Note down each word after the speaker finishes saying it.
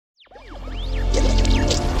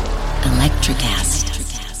Electrocast.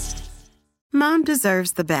 Mom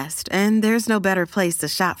deserves the best, and there's no better place to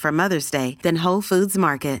shop for Mother's Day than Whole Foods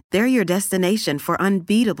Market. They're your destination for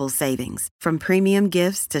unbeatable savings, from premium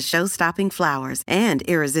gifts to show-stopping flowers and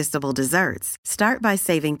irresistible desserts. Start by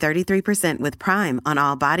saving 33% with Prime on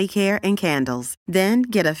all body care and candles. Then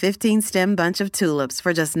get a 15-stem bunch of tulips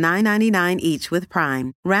for just $9.99 each with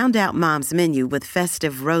Prime. Round out Mom's menu with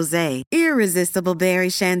festive rosé, irresistible berry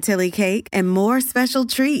chantilly cake, and more special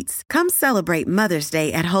treats. Come celebrate Mother's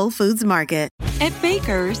Day at Whole Foods Market. At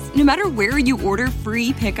Baker's, no matter where you order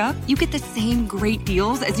free pickup, you get the same great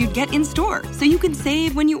deals as you'd get in-store. So you can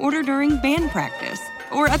save when you order during band practice,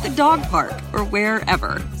 or at the dog park, or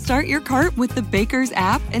wherever. Start your cart with the Baker's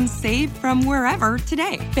app and save from wherever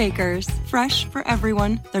today. Baker's, fresh for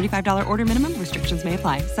everyone. $35 order minimum. Restrictions may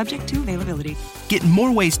apply. Subject to availability. Get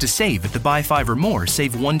more ways to save at the Buy 5 or More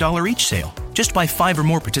Save $1 each sale. Just buy 5 or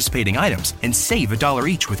more participating items and save $1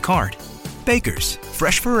 each with card. Baker's,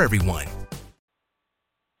 fresh for everyone.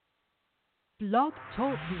 Blog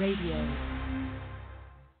Talk Radio.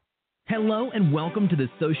 Hello and welcome to the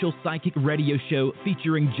Social Psychic Radio Show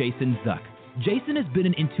featuring Jason Zuck. Jason has been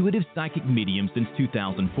an intuitive psychic medium since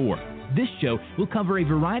 2004. This show will cover a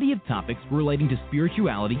variety of topics relating to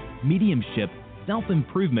spirituality, mediumship,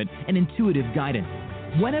 self-improvement, and intuitive guidance.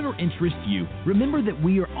 Whatever interests you, remember that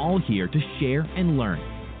we are all here to share and learn.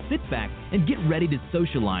 Sit back and get ready to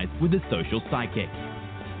socialize with the Social Psychic.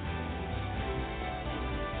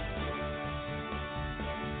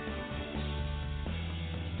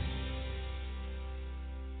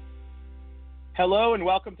 Hello and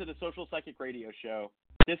welcome to the Social Psychic Radio Show.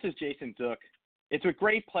 This is Jason Zook. It's with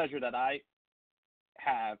great pleasure that I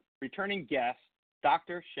have returning guest,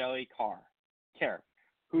 Dr. Shelley Kaehr,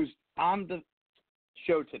 who's on the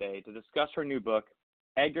show today to discuss her new book,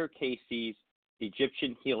 Edgar Cayce's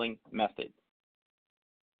Egyptian Healing Method.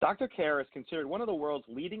 Dr. Kaehr is considered one of the world's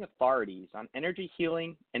leading authorities on energy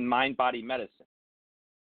healing and mind-body medicine.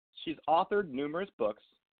 She's authored numerous books,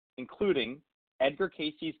 including Edgar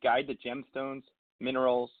Cayce's Guide to Gemstones,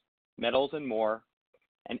 Minerals, Metals, and More,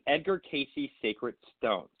 and Edgar Cayce's Sacred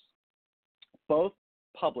Stones, both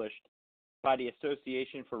published by the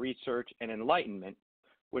Association for Research and Enlightenment,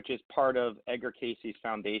 which is part of Edgar Cayce's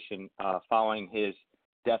foundation following his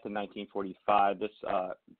death in 1945.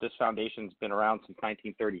 This foundation's been around since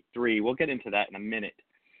 1933. We'll get into that in a minute.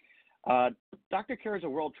 Dr. Kaehr is a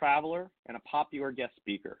world traveler and a popular guest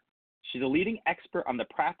speaker. She's a leading expert on the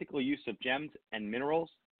practical use of gems and minerals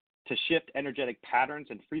to shift energetic patterns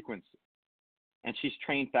and frequencies. And she's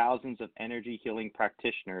trained thousands of energy healing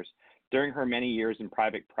practitioners during her many years in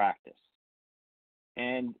private practice.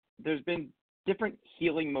 And there's been different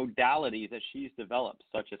healing modalities that she's developed,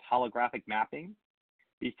 such as holographic mapping,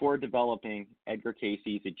 before developing Edgar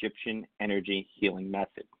Cayce's Egyptian energy healing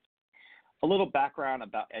method. A little background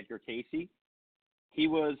about Edgar Cayce. He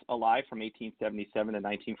was alive from 1877 to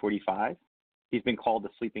 1945. He's been called the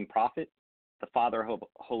sleeping prophet, the father of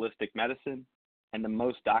holistic medicine, and the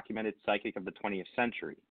most documented psychic of the 20th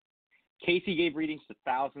century. Cayce gave readings to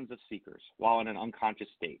thousands of seekers while in an unconscious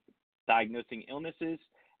state, diagnosing illnesses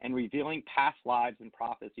and revealing past lives and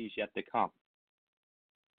prophecies yet to come.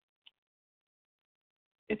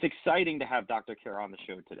 It's exciting to have Dr. Kaehr on the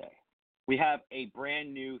show today. We have a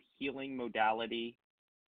brand new healing modality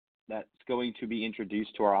that's going to be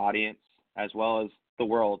introduced to our audience as well as the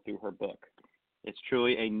world through her book. It's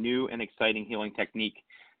truly a new and exciting healing technique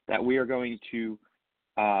that we are going to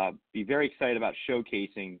be very excited about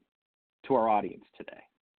showcasing to our audience today.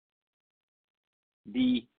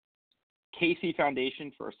 The Cayce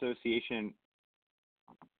Foundation for Association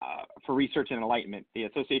for Research and Enlightenment, the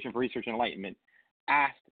Association for Research and Enlightenment,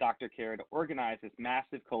 asked Dr. Kaehr to organize this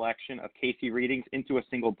massive collection of Cayce readings into a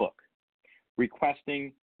single book,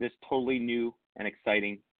 requesting this totally new and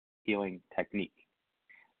exciting healing technique.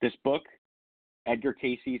 This book, Edgar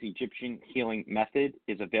Cayce's Egyptian Healing Method,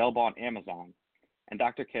 is available on Amazon, and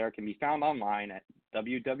Dr. Kaehr can be found online at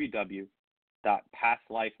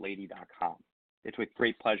www.pastlifelady.com. It's with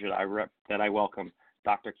great pleasure that I welcome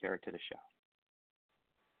Dr. Kaehr to the show.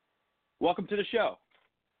 Welcome to the show.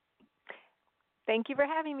 Thank you for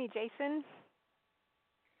having me, Jason.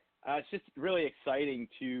 It's just really exciting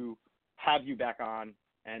to have you back on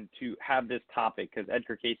and to have this topic, because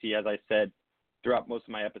Edgar Cayce, as I said throughout most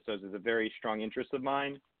of my episodes, is a very strong interest of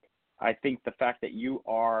mine. I think the fact that you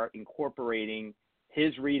are incorporating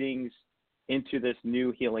his readings into this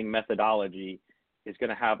new healing methodology is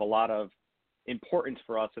going to have a lot of importance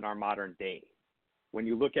for us in our modern day. When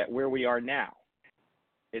you look at where we are now,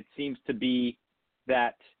 it seems to be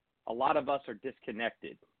that a lot of us are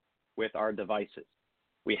disconnected with our devices.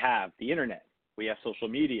 We have the internet, we have social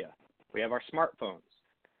media, We have our smartphones.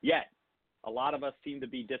 Yet, a lot of us seem to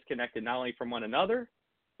be disconnected not only from one another,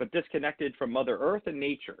 but disconnected from Mother Earth and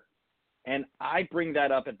nature. And I bring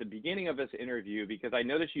that up at the beginning of this interview because I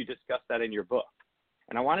noticed you discussed that in your book.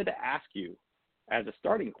 And I wanted to ask you, as a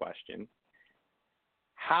starting question,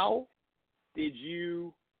 how did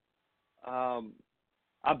you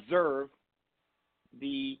observe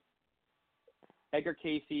the Edgar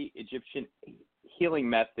Cayce Egyptian healing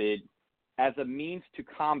method as a means to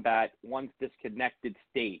combat one's disconnected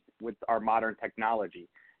state with our modern technology?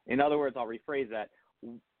 In other words, I'll rephrase that.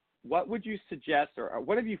 What would you suggest, or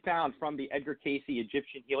what have you found from the Edgar Cayce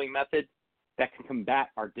Egyptian healing method that can combat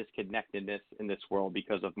our disconnectedness in this world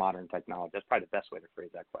because of modern technology? That's probably the best way to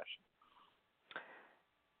phrase that question.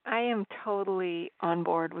 I am totally on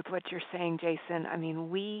board with what you're saying, Jason. I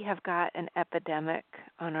mean, we have got an epidemic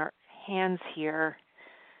on our hands here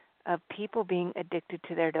of people being addicted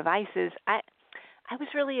to their devices. I was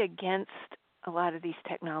really against a lot of these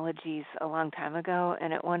technologies a long time ago,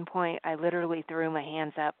 and at one point I literally threw my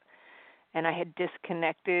hands up and I had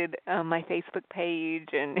disconnected my Facebook page,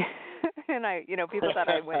 and and people thought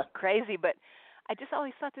I went crazy, but I just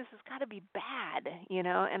always thought this has got to be bad,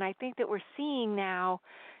 and I think that we're seeing now,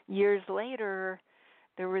 years later,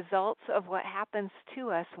 the results of what happens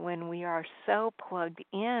to us when we are so plugged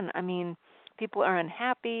in. I mean, people are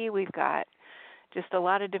unhappy. We've got just a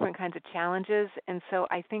lot of different kinds of challenges, and so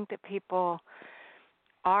I think that people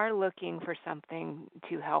are looking for something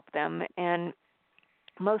to help them, and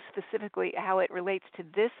most specifically how it relates to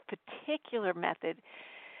this particular method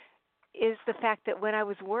is the fact that when I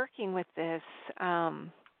was working with this,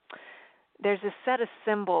 there's a set of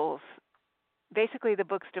symbols. Basically, the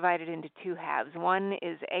book's divided into two halves. One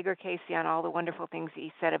is Edgar Cayce on all the wonderful things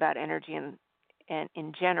he said about energy and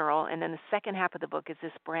in general, and then the second half of the book is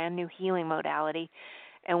this brand new healing modality.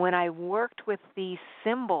 And when I worked with these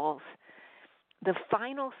symbols, the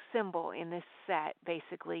final symbol in this set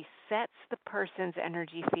basically sets the person's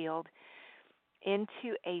energy field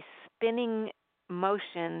into a spinning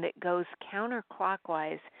motion that goes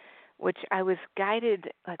counterclockwise, which I was guided,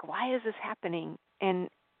 like, why is this happening? And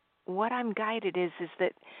what I'm guided is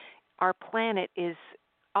that our planet is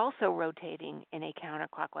also rotating in a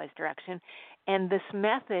counterclockwise direction, and this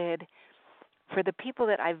method, for the people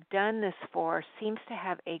that I've done this for, seems to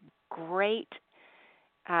have a great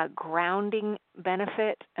grounding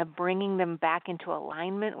benefit of bringing them back into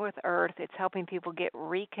alignment with Earth. It's helping people get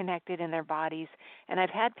reconnected in their bodies. And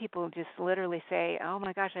I've had people just literally say, oh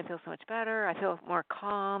my gosh, I feel so much better. I feel more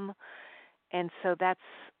calm. And so that's,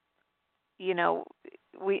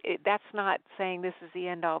 that's not saying this is the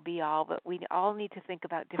end all be all, but we all need to think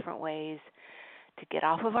about different ways to get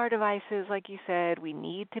off of our devices. Like you said, we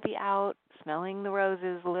need to be out smelling the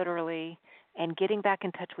roses, literally, and getting back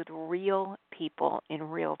in touch with real people in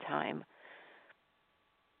real time.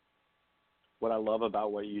 What I love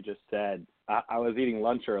about what you just said, I was eating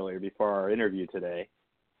lunch earlier before our interview today,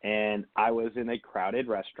 and I was in a crowded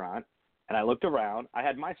restaurant, and I looked around. I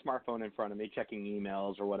had my smartphone in front of me, checking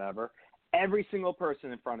emails or whatever. Every single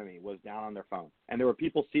person in front of me was down on their phone, and there were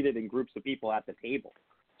people seated in groups of people at the table.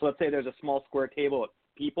 So let's say there's a small square table of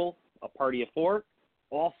people, a party of four,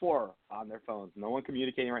 all four on their phones, no one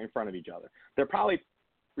communicating right in front of each other. They're probably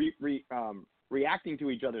reacting to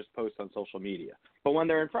each other's posts on social media. But when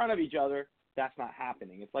they're in front of each other, that's not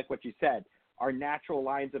happening. It's like what you said, our natural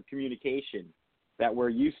lines of communication that we're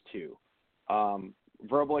used to,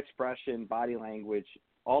 verbal expression, body language,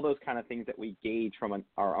 all those kind of things that we gauge from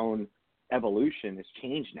our own evolution has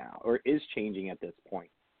changed now, or is changing at this point.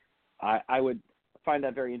 I would find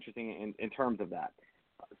that very interesting in terms of that.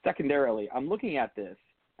 Secondarily, I'm looking at this,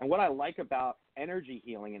 and what I like about energy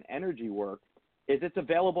healing and energy work is it's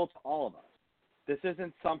available to all of us. This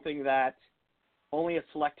isn't something that only a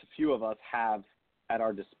select few of us have at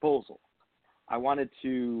our disposal. I wanted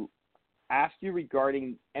to ask you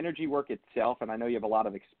regarding energy work itself, and I know you have a lot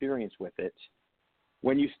of experience with it.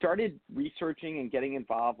 When you started researching and getting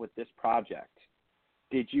involved with this project,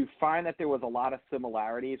 did you find that there was a lot of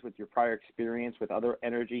similarities with your prior experience with other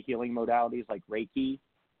energy healing modalities like Reiki?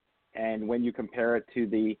 And when you compare it to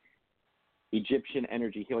the Egyptian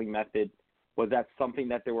energy healing method, was that something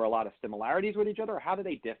that there were a lot of similarities with each other, or how do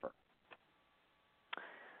they differ?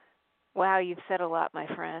 Wow, you've said a lot, my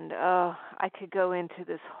friend. Oh, I could go into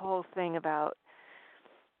this whole thing about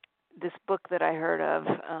this book that I heard of.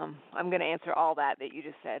 I'm going to answer all that you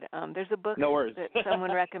just said. There's a book that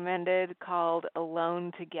someone recommended called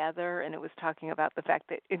Alone Together, and it was talking about the fact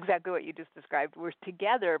that exactly what you just described. We're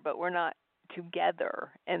together, but we're not together,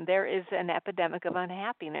 and there is an epidemic of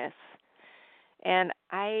unhappiness. And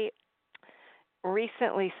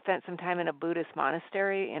recently spent some time in a Buddhist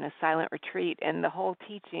monastery in a silent retreat, and the whole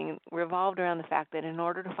teaching revolved around the fact that in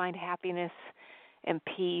order to find happiness and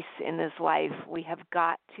peace in this life, we have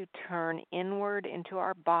got to turn inward into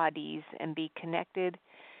our bodies and be connected,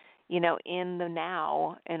 in the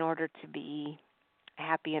now in order to be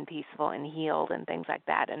happy and peaceful and healed and things like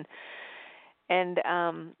that. And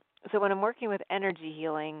so when I'm working with energy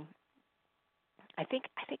healing, I think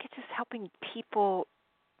it's just helping people.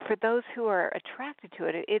 For those who are attracted to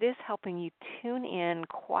it, it is helping you tune in,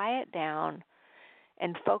 quiet down,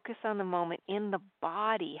 and focus on the moment in the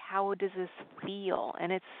body. How does this feel?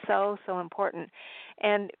 And it's so, so important.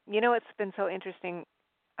 And it's been so interesting.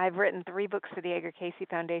 I've written 3 books for the Edgar Cayce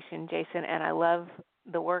Foundation, Jason, and I love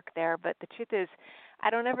the work there. But the truth is, I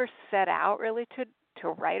don't ever set out really to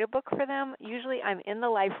write a book for them. Usually I'm in the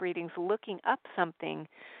life readings looking up something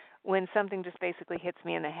when something just basically hits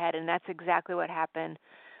me in the head, and that's exactly what happened.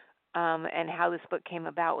 And how this book came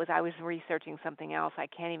about was I was researching something else. I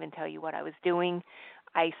can't even tell you what I was doing.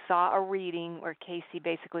 I saw a reading where Cayce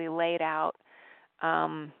basically laid out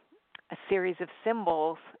a series of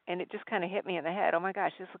symbols, and it just kind of hit me in the head. Oh my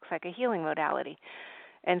gosh, this looks like a healing modality.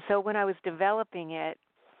 And so when I was developing it,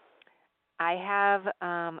 I have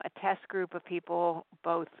a test group of people,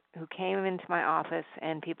 both who came into my office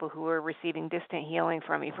and people who were receiving distant healing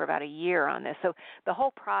from me for about a year on this. So the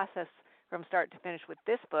whole process from start to finish with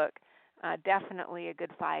this book, definitely a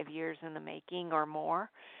good 5 years in the making or more.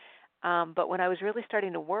 But when I was really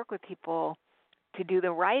starting to work with people to do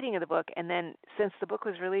the writing of the book, and then since the book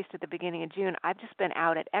was released at the beginning of June, I've just been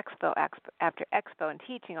out at expo after expo and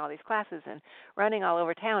teaching all these classes and running all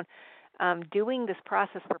over town, doing this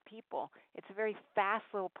process for people. It's a very fast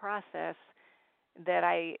little process that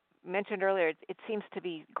I mentioned earlier. It seems to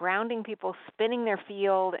be grounding people, spinning their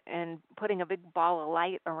field, and putting a big ball of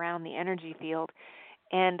light around the energy field.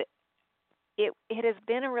 And it has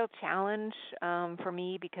been a real challenge for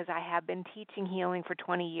me because I have been teaching healing for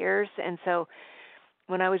 20 years. And so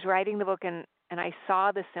when I was writing the book and I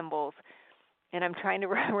saw the symbols and I'm trying to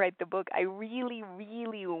write the book, I really,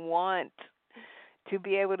 really want to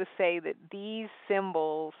be able to say that these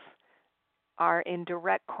symbols are in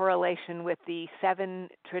direct correlation with the 7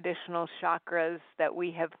 traditional chakras that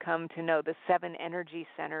we have come to know, the 7 energy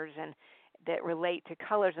centers and that relate to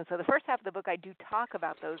colors. And so the first half of the book, I do talk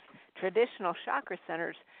about those traditional chakra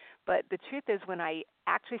centers, but the truth is when I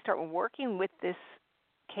actually start working with this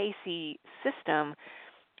Cayce system,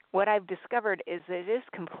 what I've discovered is that it is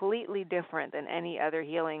completely different than any other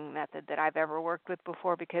healing method that I've ever worked with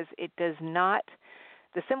before because it does not,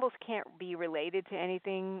 the symbols can't be related to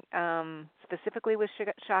anything specifically with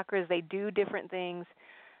chakras. They do different things.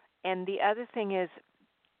 And the other thing is,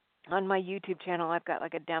 on my YouTube channel, I've got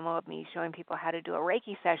like a demo of me showing people how to do a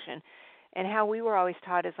Reiki session. And how we were always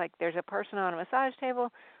taught is like there's a person on a massage table,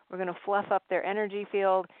 we're going to fluff up their energy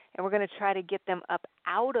field, and we're going to try to get them up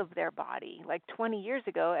out of their body. Like 20 years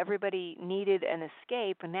ago, everybody needed an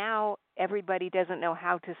escape. Now everybody doesn't know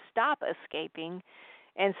how to stop escaping.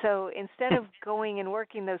 And so instead of going and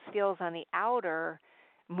working those fields on the outer,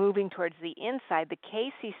 moving towards the inside, the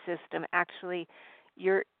Cayce system actually,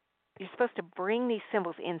 you're supposed to bring these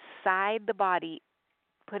symbols inside the body,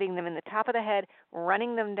 putting them in the top of the head,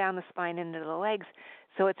 running them down the spine into the legs.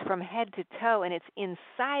 So it's from head to toe, and it's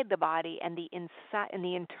inside the body, and the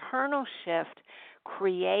internal shift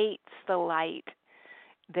creates the light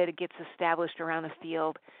that it gets established around the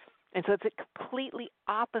field. And so it's a completely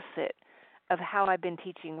opposite of how I've been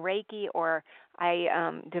teaching Reiki, or I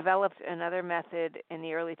developed another method in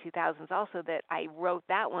the early 2000s also that I wrote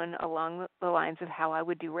that one along the lines of how I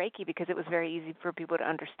would do Reiki because it was very easy for people to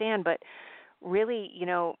understand. But really,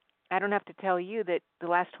 I don't have to tell you that the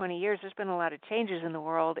last 20 years there's been a lot of changes in the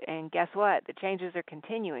world, and guess what? The changes are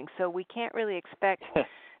continuing. So we can't really expect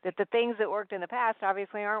that the things that worked in the past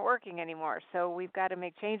obviously aren't working anymore. So we've got to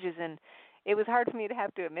make changes, and it was hard for me to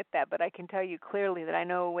have to admit that, but I can tell you clearly that I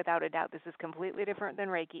know without a doubt this is completely different than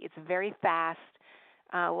Reiki. It's very fast,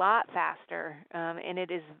 a lot faster, and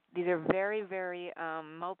these are very, very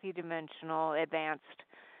multidimensional, advanced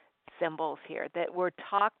symbols here that were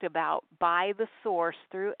talked about by the source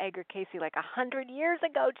through Edgar Cayce like 100 years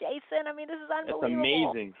ago, Jason. I mean, this is unbelievable.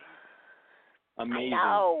 It's amazing. Amazing. I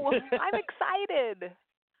know. I'm excited.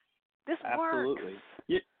 This Absolutely.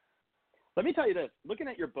 works. Let me tell you this. Looking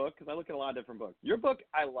at your book, because I look at a lot of different books, your book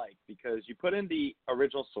I like because you put in the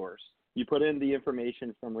original source, you put in the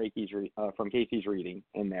information from Cayce's reading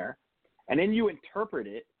in there, and then you interpret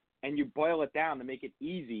it and you boil it down to make it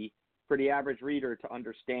easy for the average reader to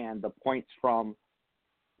understand the points from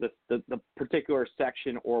the particular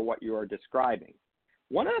section or what you are describing.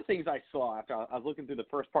 One of the things I saw after I was looking through the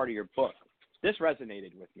first part of your book this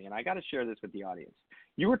resonated with me, and I got to share this with the audience.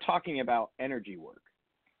 You were talking about energy work,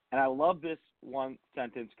 and I love this one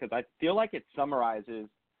sentence because I feel like it summarizes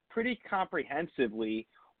pretty comprehensively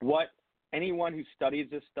what anyone who studies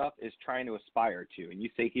this stuff is trying to aspire to. And you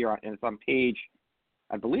say here, and it's on page,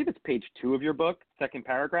 I believe it's page 2 of your book, second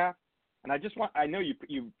paragraph. And I know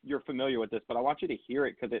you're familiar with this, but I want you to hear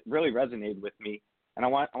it because it really resonated with me. And I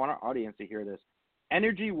want our audience to hear this.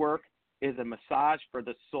 Energy work is a massage for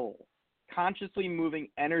the soul, consciously moving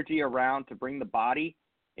energy around to bring the body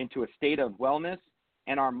into a state of wellness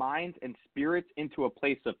and our minds and spirits into a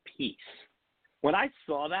place of peace. When I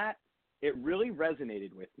saw that, it really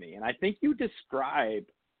resonated with me. And I think you describe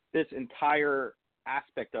this entire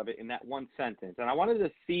aspect of it in that one sentence. And I wanted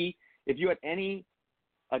to see if you had any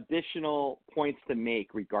additional points to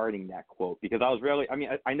make regarding that quote, because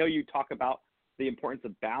I know you talk about the importance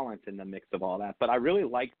of balance in the mix of all that, but I really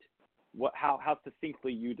liked how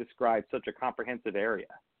succinctly you described such a comprehensive area.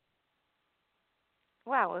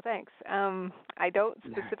 Wow, well, thanks. I don't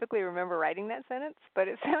specifically remember writing that sentence, but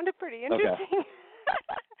it sounded pretty interesting. Okay.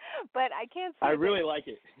 But I can't say I really like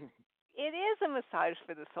it. It is a massage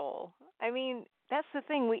for the soul. I mean, that's the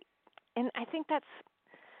thing. And I think that's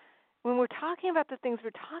when we're talking about the things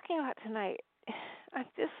we're talking about tonight. I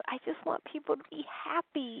just want people to be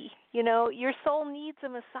happy. You know, your soul needs a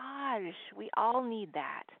massage. We all need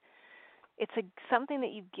that. It's something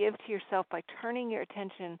that you give to yourself by turning your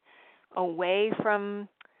attention away from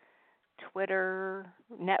Twitter,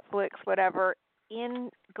 Netflix, whatever,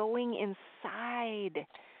 going inside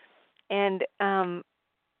and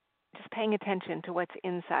just paying attention to what's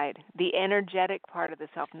inside, the energetic part of the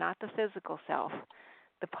self, not the physical self,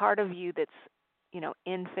 the part of you that's,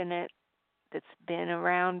 infinite, that's been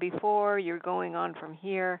around before, you're going on from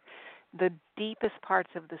here. The deepest parts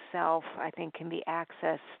of the self, I think, can be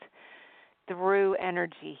accessed through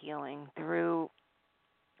energy healing,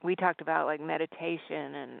 we talked about like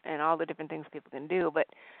meditation and all the different things people can do, but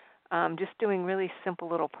just doing really simple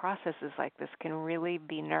little processes like this can really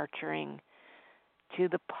be nurturing to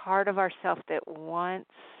the part of ourself that wants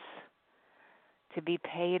to be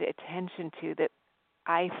paid attention to, that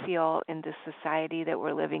I feel in this society that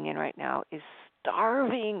we're living in right now is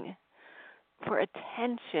starving for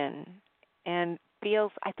attention and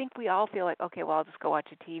I think we all feel like, okay, well, I'll just go watch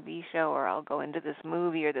a TV show or I'll go into this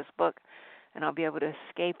movie or this book and I'll be able to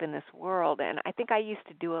escape in this world. And I think I used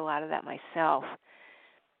to do a lot of that myself.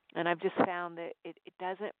 And I've just found that it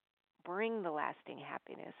doesn't bring the lasting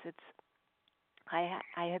happiness. I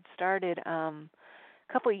had started a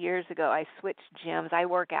couple of years ago. I switched gyms. I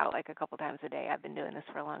work out like a couple times a day. I've been doing this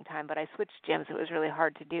for a long time, but I switched gyms. It was really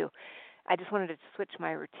hard to do. I just wanted to switch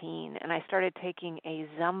my routine, and I started taking a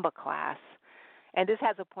Zumba class. And this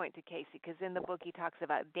has a point to Cayce, because in the book he talks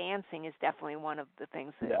about dancing is definitely one of the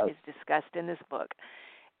things that is discussed in this book.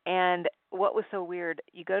 And what was so weird,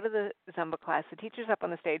 you go to the Zumba class, the teacher's up on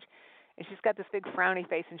the stage, and she's got this big frowny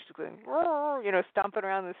face, and she's going, stomping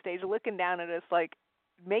around the stage, looking down at us, like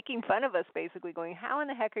making fun of us, basically going, how in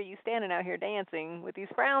the heck are you standing out here dancing with these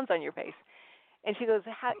frowns on your face? And she goes,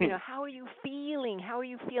 how are you feeling? How are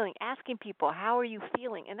you feeling? Asking people, how are you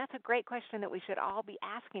feeling? And that's a great question that we should all be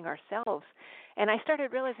asking ourselves. And I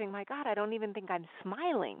started realizing, my God, I don't even think I'm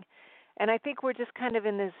smiling. And I think we're just kind of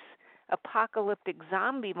in this apocalyptic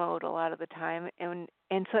zombie mode a lot of the time.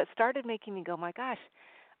 And so it started making me go, my gosh,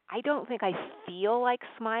 I don't think I feel like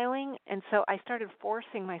smiling. And so I started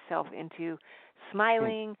forcing myself into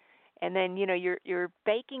smiling. And then, you're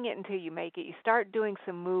baking it until you make it. You start doing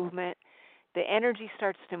some movement. The energy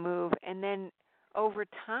starts to move, and then over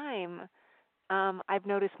time, I've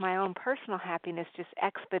noticed my own personal happiness just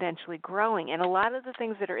exponentially growing. And a lot of the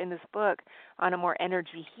things that are in this book on a more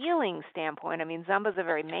energy healing standpoint, I mean, Zumba's a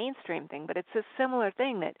very mainstream thing, but it's a similar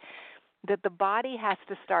thing that the body has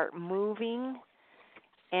to start moving,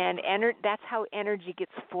 and that's how energy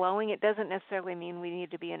gets flowing. It doesn't necessarily mean we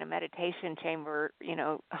need to be in a meditation chamber,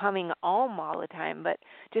 humming Om all the time, but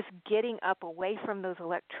just getting up away from those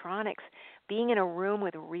electronics, being in a room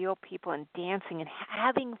with real people and dancing and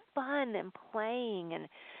having fun and playing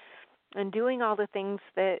and doing all the things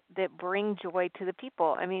that bring joy to the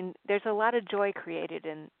people. I mean, there's a lot of joy created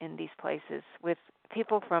in these places with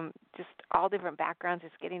people from just all different backgrounds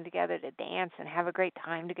just getting together to dance and have a great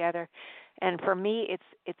time together. And for me,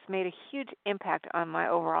 it's made a huge impact on my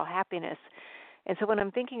overall happiness. And so when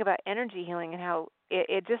I'm thinking about energy healing and how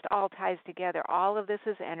it just all ties together, all of this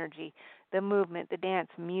is energy, the movement, the dance,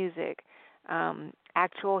 music,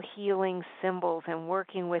 actual healing symbols, and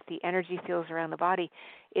working with the energy fields around the body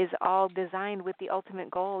is all designed with the ultimate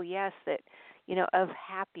goal, yes, that, of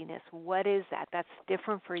happiness. What is that? That's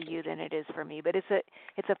different for you than it is for me. But it's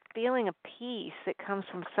a feeling of peace that comes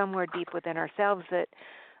from somewhere deep within ourselves that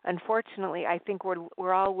unfortunately I think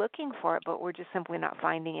we're all looking for it, but we're just simply not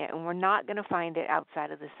finding it, and we're not going to find it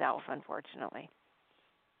outside of the self, unfortunately.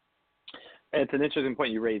 It's an interesting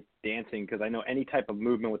point you raised, dancing, because I know any type of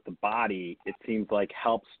movement with the body, it seems like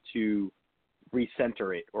helps to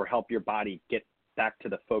recenter it or help your body get back to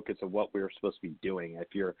the focus of what we were supposed to be doing. If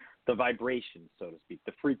you're the vibration, so to speak,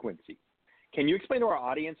 the frequency. Can you explain to our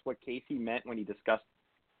audience what Cayce meant when he discussed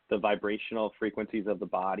the vibrational frequencies of the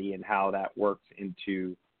body and how that works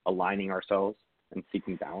into aligning ourselves and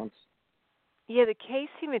seeking balance? Yeah, the Cayce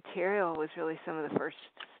material was really some of the first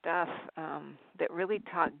stuff that really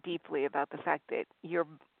talked deeply about the fact that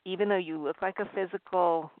even though you look like a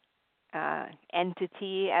physical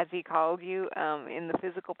entity, as he called you, in the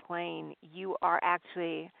physical plane, you are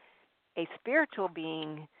actually a spiritual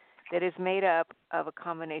being that is made up of a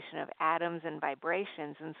combination of atoms and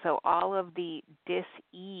vibrations. And so all of the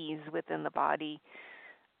dis-ease within the body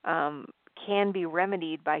can be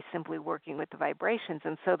remedied by simply working with the vibrations.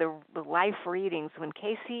 And so the life readings, when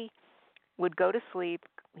Cayce would go to sleep,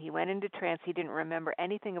 he went into trance, he didn't remember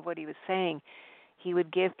anything of what he was saying. He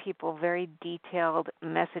would give people very detailed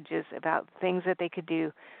messages about things that they could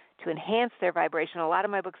do to enhance their vibration. A lot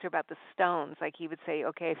of my books are about the stones. Like he would say,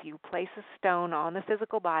 okay, if you place a stone on the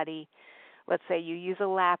physical body, let's say you use a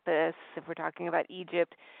lapis, if we're talking about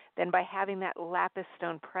Egypt, then by having that lapis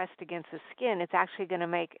stone pressed against the skin, it's actually going to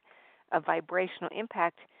make a vibrational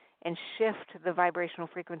impact and shift the vibrational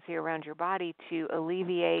frequency around your body to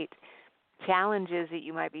alleviate challenges that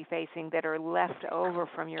you might be facing that are left over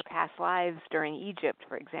from your past lives during Egypt,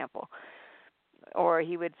 for example. Or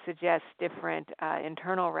he would suggest different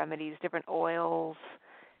internal remedies, different oils,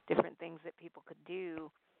 different things that people could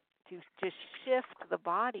do to just shift the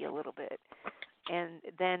body a little bit. And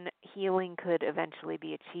then healing could eventually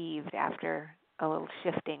be achieved after a little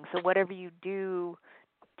shifting. So whatever you do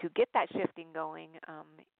to get that shifting going,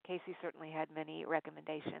 Cayce certainly had many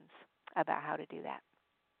recommendations about how to do that.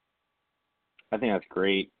 I think that's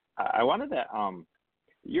great. I wanted to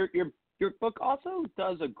your book also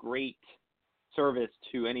does a great service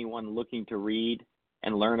to anyone looking to read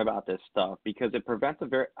and learn about this stuff, because it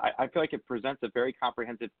I feel like it presents a very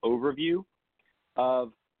comprehensive overview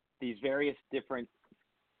of these various different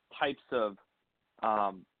types of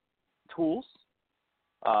tools,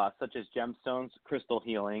 such as gemstones, crystal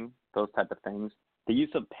healing, those type of things, the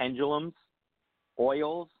use of pendulums,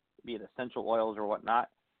 oils, be it essential oils or whatnot,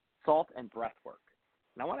 salt, and breath work.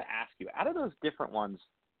 And I want to ask you, out of those different ones,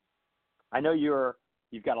 I know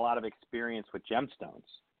you've got a lot of experience with gemstones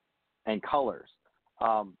and colors.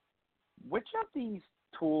 Which of these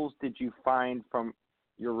tools did you find from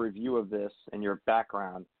your review of this and your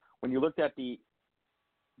background when you looked at the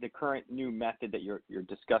current new method that you're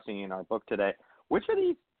discussing in our book today? Which of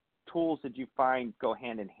these tools did you find go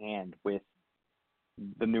hand in hand with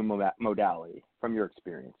the new modality from your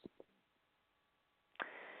experience?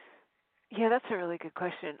 Yeah, that's a really good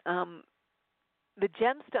question. The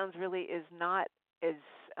gemstones really is not as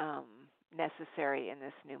necessary in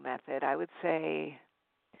this new method. I would say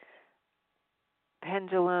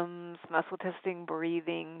pendulums, muscle testing,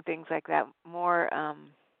 breathing, things like that, more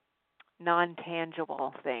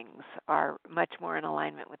non-tangible things are much more in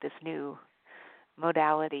alignment with this new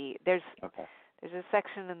modality. There's a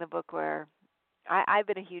section in the book where I've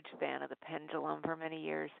been a huge fan of the pendulum for many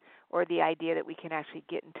years, or the idea that we can actually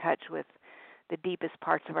get in touch with the deepest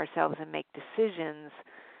parts of ourselves and make decisions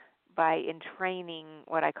by entraining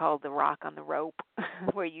what I call the rock on the rope,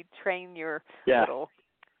 where you train your little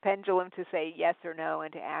pendulum to say yes or no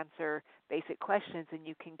and to answer basic questions, and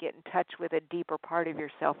you can get in touch with a deeper part of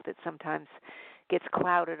yourself that sometimes gets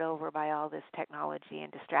clouded over by all this technology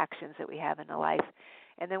and distractions that we have in the life.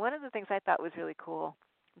 And then one of the things I thought was really cool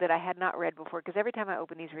that I had not read before, because every time I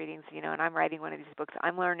open these readings, and I'm writing one of these books,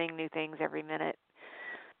 I'm learning new things every minute,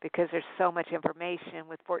 because there's so much information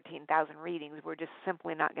with 14,000 readings. We're just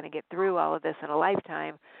simply not going to get through all of this in a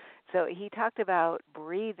lifetime. So he talked about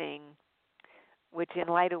breathing, which in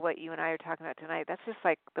light of what you and I are talking about tonight, that's just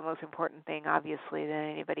like the most important thing, obviously, that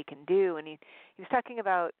anybody can do. And he was talking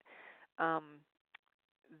about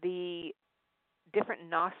the different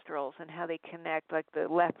nostrils and how they connect, like the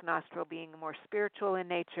left nostril being more spiritual in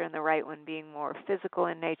nature and the right one being more physical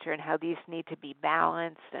in nature, and how these need to be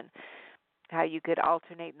balanced, and how you could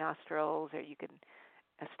alternate nostrils, or you could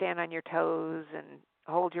stand on your toes and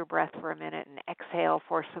hold your breath for a minute and exhale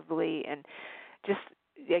forcibly, and just,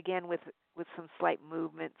 again, with some slight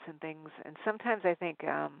movements and things. And sometimes I think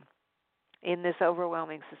in this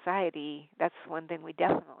overwhelming society, that's one thing we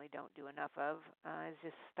definitely don't do enough of, is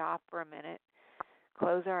just stop for a minute,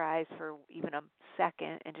 close our eyes for even a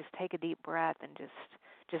second, and just take a deep breath and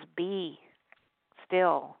just be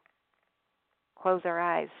still. Close our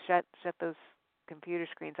eyes, shut those computer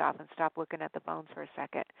screens off, and stop looking at the phones for a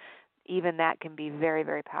second. Even that can be very,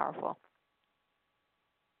 very powerful.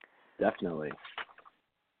 Definitely.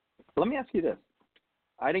 Let me ask you this.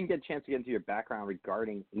 I didn't get a chance to get into your background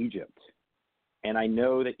regarding Egypt, and I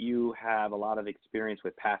know that you have a lot of experience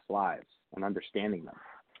with past lives and understanding them.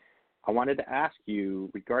 I wanted to ask you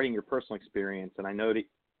regarding your personal experience, and I know that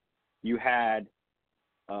you had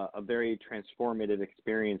a very transformative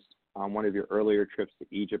experience on one of your earlier trips to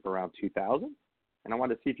Egypt around 2000, and I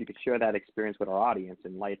wanted to see if you could share that experience with our audience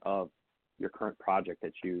in light of your current project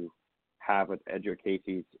that you have with Edgar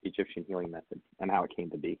Cayce's Egyptian healing method and how it came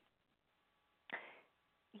to be.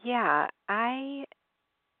 Yeah, I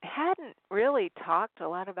hadn't really talked a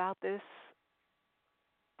lot about this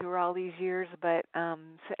through all these years, but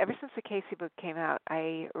so ever since the Cayce book came out,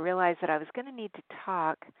 I realized that I was going to need to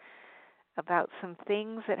talk about some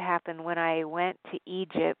things that happened when I went to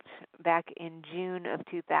Egypt back in June of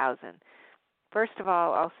 2000. First of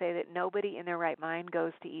all, I'll say that nobody in their right mind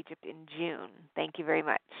goes to Egypt in June. Thank you very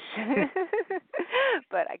much.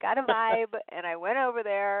 But I got a vibe, and I went over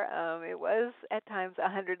there. It was at times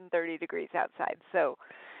 130 degrees outside, so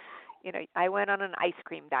I went on an ice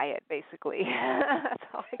cream diet, basically. That's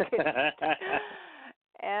all I could eat.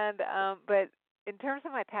 And but in terms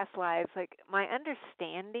of my past lives, like my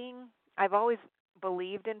understanding, I've always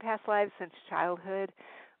believed in past lives since childhood.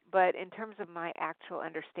 But in terms of my actual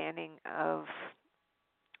understanding of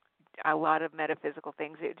a lot of metaphysical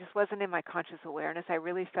things, it just wasn't in my conscious awareness. I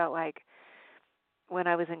really felt like when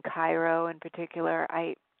I was in Cairo in particular,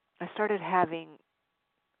 I started having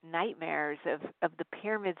nightmares of the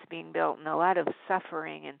pyramids being built and a lot of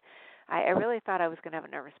suffering, and I really thought I was going to have a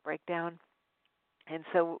nervous breakdown. And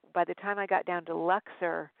so by the time I got down to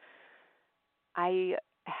Luxor, I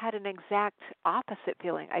had an exact opposite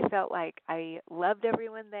feeling. I felt like I loved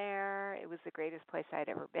everyone there. It was the greatest place I'd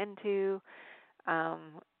ever been to.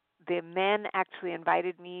 The men actually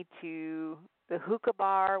invited me to the hookah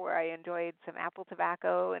bar where I enjoyed some apple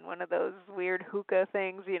tobacco and one of those weird hookah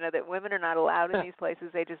things, that women are not allowed in these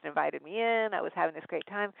places. They just invited me in. I was having this great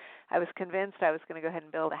time. I was convinced I was going to go ahead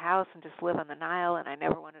and build a house and just live on the Nile, and I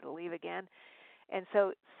never wanted to leave again. And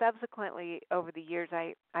so subsequently, over the years,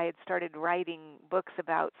 I had started writing books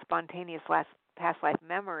about spontaneous past life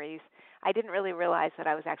memories. I didn't really realize that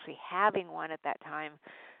I was actually having one at that time.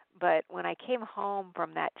 But when I came home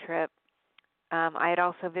from that trip, I had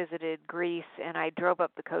also visited Greece, and I drove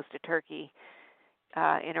up the coast of Turkey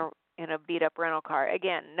in a beat-up rental car.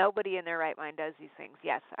 Again, nobody in their right mind does these things.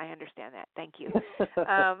 Yes, I understand that. Thank you.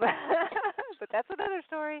 But that's another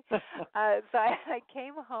story. So I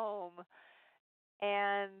came home.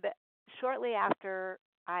 And shortly after,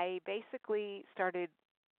 I basically started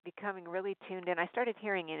becoming really tuned in. I started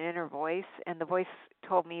hearing an inner voice, and the voice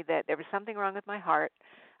told me that there was something wrong with my heart.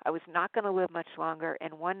 I was not going to live much longer.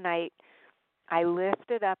 And one night, I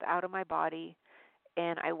lifted up out of my body,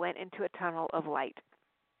 and I went into a tunnel of light.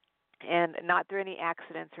 And not through any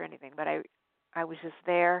accidents or anything, but I was just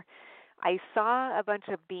there. I saw a bunch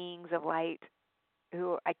of beings of light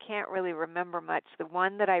who I can't really remember much. The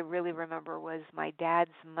one that I really remember was my dad's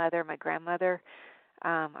mother, my grandmother.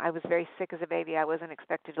 I was very sick as a baby. I wasn't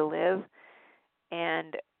expected to live.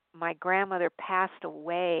 And my grandmother passed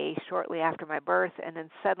away shortly after my birth, and then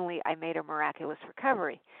suddenly I made a miraculous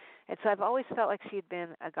recovery. And so I've always felt like she had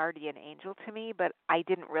been a guardian angel to me, but I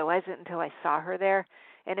didn't realize it until I saw her there.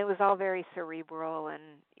 And it was all very cerebral and,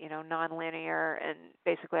 nonlinear, and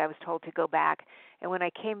basically I was told to go back. And when I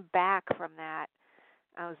came back from that,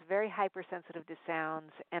 I was very hypersensitive to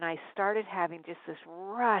sounds, and I started having just this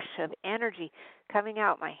rush of energy coming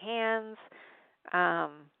out my hands.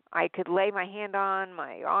 I could lay my hand on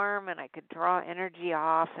my arm, and I could draw energy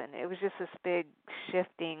off, and it was just this big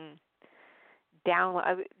shifting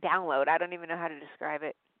download. I don't even know how to describe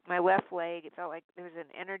it. My left leg, it felt like there was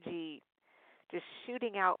an energy just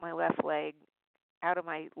shooting out my left leg, out of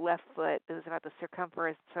my left foot. It was about the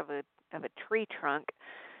circumference of a tree trunk.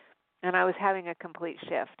 And I was having a complete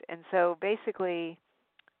shift. And so basically,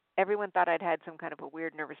 everyone thought I'd had some kind of a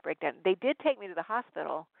weird nervous breakdown. They did take me to the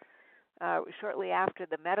hospital shortly after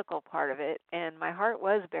the medical part of it, and my heart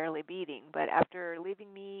was barely beating. But after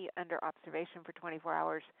leaving me under observation for 24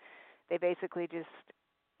 hours, they basically just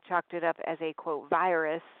chalked it up as a, quote,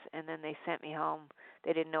 virus, and then they sent me home.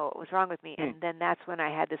 They didn't know what was wrong with me. And then that's when I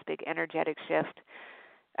had this big energetic shift.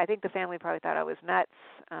 I think the family probably thought I was nuts.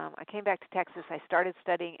 I came back to Texas. I started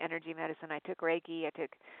studying energy medicine. I took Reiki.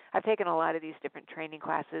 I've taken a lot of these different training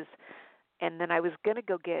classes, and then I was going to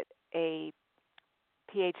go get a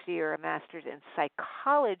PhD or a master's in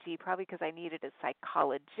psychology, probably because I needed a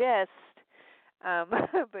psychologist.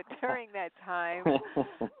 But during that time,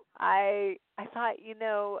 I thought,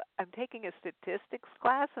 I'm taking a statistics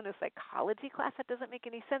class and a psychology class. That doesn't make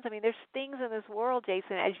any sense. I mean, there's things in this world,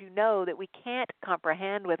 Jason, as you know, that we can't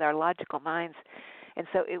comprehend with our logical minds. And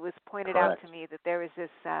so it was pointed out to me that there was this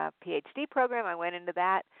PhD program. I went into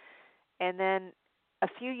that. And then a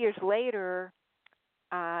few years later,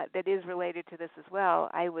 that is related to this as well,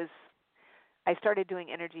 I started doing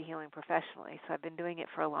energy healing professionally. So I've been doing it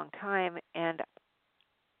for a long time, and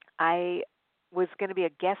I was going to be a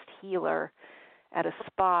guest healer at a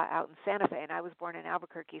spa out in Santa Fe, and I was born in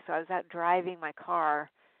Albuquerque, so I was out driving my car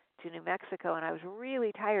to New Mexico, and I was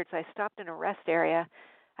really tired, so I stopped in a rest area.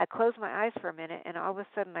 I closed my eyes for a minute, and all of a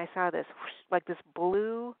sudden I saw this, like this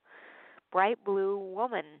bright blue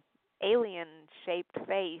woman, alien-shaped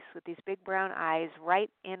face with these big brown eyes right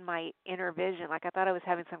in my inner vision, like I thought I was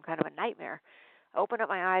having some kind of a nightmare. I open up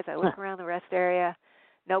my eyes, I look around the rest area,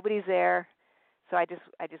 nobody's there. So I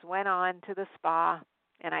just went on to the spa,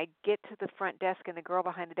 and I get to the front desk, and the girl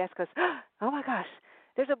behind the desk goes, "Oh my gosh,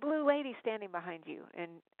 there's a blue lady standing behind you."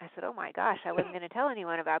 And I said, "Oh my gosh, I wasn't going to tell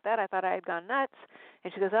anyone about that. I thought I had gone nuts."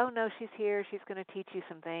 And she goes, "Oh no, she's here. She's going to teach you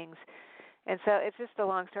some things." And so it's just a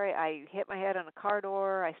long story. I hit my head on a car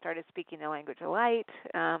door. I started speaking the language of light.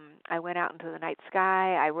 I went out into the night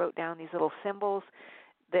sky. I wrote down these little symbols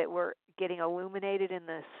that were getting illuminated in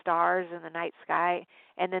the stars in the night sky,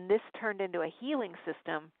 and then this turned into a healing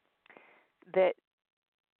system that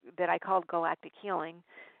I called galactic healing,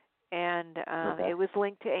 and it was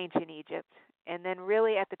linked to ancient Egypt. And then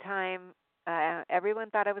really at the time, everyone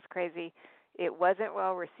thought I was crazy. It wasn't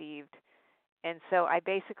well received, and so I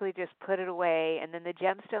basically just put it away, and then the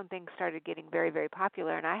gemstone thing started getting very, very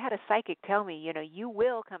popular, and I had a psychic tell me, you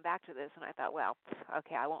will come back to this, and I thought, well,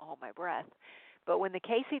 okay, I won't hold my breath. But when the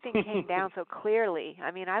Cayce thing came down so clearly, I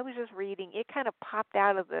mean, I was just reading, it kind of popped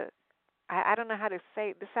out of I don't know how to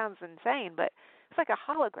say, this sounds insane, but it's like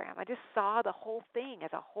a hologram. I just saw the whole thing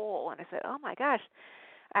as a whole, and I said, oh my gosh,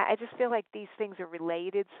 I just feel like these things are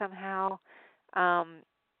related somehow.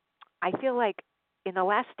 I feel like in the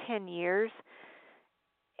last 10 years,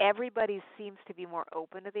 everybody seems to be more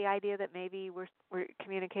open to the idea that maybe we're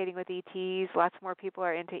communicating with ETs. Lots more people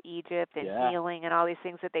are into Egypt and healing and all these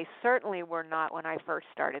things that they certainly were not when I first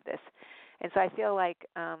started this. And so I feel like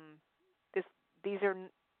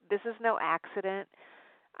this is no accident.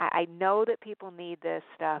 I know that people need this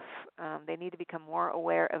stuff. They need to become more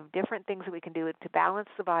aware of different things that we can do to balance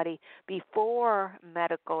the body before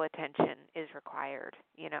medical attention is required,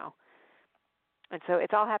 And so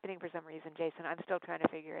it's all happening for some reason, Jason. I'm still trying to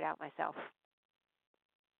figure it out myself.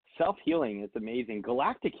 Self-healing is amazing.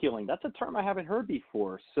 Galactic healing, that's a term I haven't heard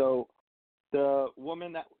before. So the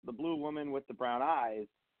blue woman with the brown eyes,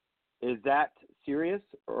 is that Sirius,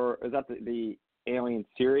 or is that the alien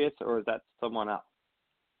Sirius, or is that someone else?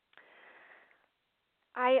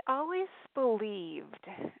 I always believed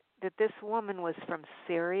that this woman was from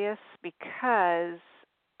Sirius because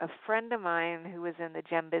a friend of mine who was in the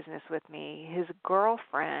gem business with me, his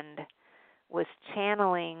girlfriend was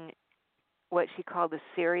channeling what she called the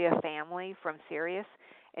Syria family from Sirius,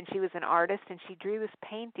 and she was an artist, and she drew this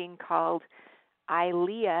painting called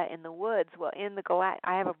Ilea in the Woods. Well,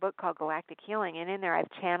 I have a book called Galactic Healing, and in there I've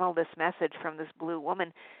channeled this message from this blue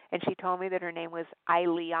woman, and she told me that her name was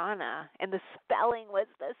Ileana, and the spelling was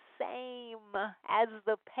the same as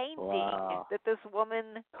the painting that this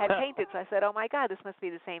woman had painted. So I said, oh my God, this must be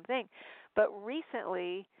the same thing. But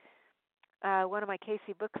recently, one of my Cayce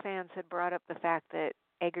book fans had brought up the fact that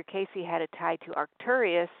Edgar Cayce had a tie to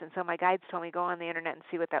Arcturus, and so my guides told me go on the internet and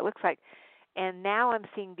see what that looks like. And now I'm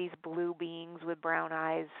seeing these blue beings with brown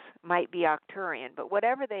eyes might be Arcturian, but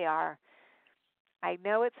whatever they are, I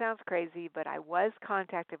know it sounds crazy, but I was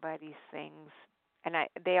contacted by these things, and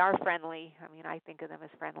they are friendly. I mean, I think of them as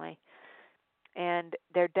friendly. And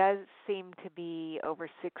there does seem to be over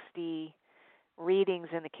 60 readings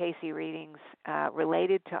in the Cayce readings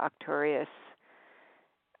related to Arcturus.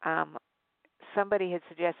 Somebody had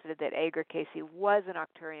suggested that Edgar Cayce was an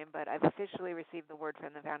Arcturian, but I've officially received the word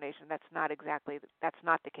from the foundation that's not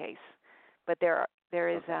the case. But there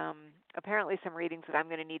is apparently some readings that I'm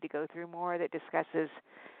going to need to go through more that discusses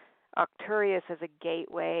Arcturus as a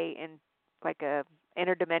gateway, and like a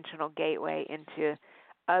interdimensional gateway into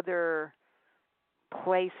other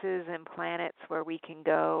places and planets where we can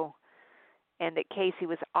go and that Cayce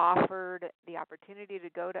was offered the opportunity to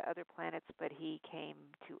go to other planets, but he came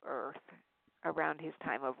to Earth around his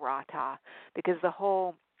time of Rata, because the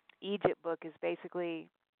whole Egypt book is basically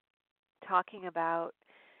talking about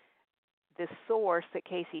the source that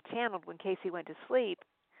Cayce channeled when Cayce went to sleep.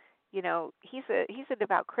 You know, he's a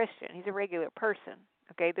devout Christian. He's a regular person.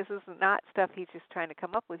 Okay, this is not stuff he's just trying to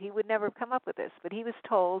come up with. He would never have come up with this, but he was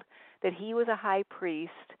told that he was a high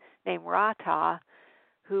priest named Rata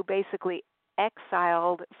who basically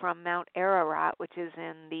exiled from Mount Ararat, which is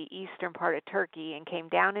in the eastern part of Turkey, and came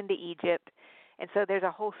down into Egypt. And so there's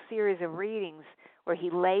a whole series of readings where he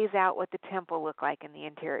lays out what the temple looked like in the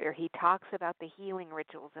interior. He talks about the healing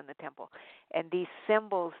rituals in the temple. And these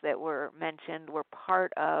symbols that were mentioned were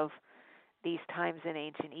part of these times in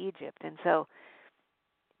ancient Egypt. And so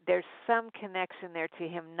there's some connection there to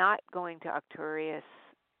him not going to Arcturus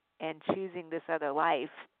and choosing this other life.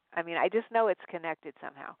 I mean, I just know it's connected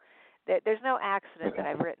somehow. There's no accident that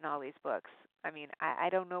I've written all these books. I mean, I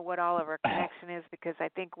don't know what all of our connection is, because I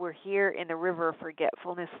think we're here in the river of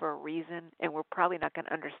forgetfulness for a reason, and we're probably not going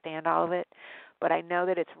to understand all of it. But I know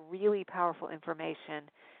that it's really powerful information,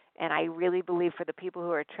 and I really believe for the people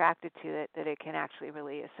who are attracted to it that it can actually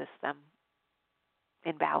really assist them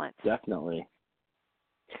in balance. Definitely.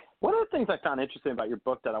 One of the things I found interesting about your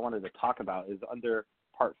book that I wanted to talk about is under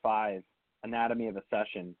Part 5, Anatomy of a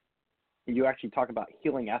Session, you actually talk about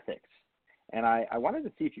healing ethics. And I wanted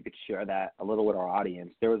to see if you could share that a little with our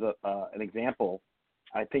audience. There was an example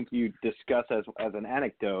I think you discuss as an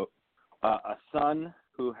anecdote, a son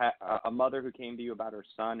who had a mother who came to you about her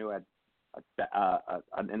son who had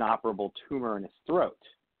an inoperable tumor in his throat,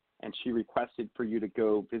 and she requested for you to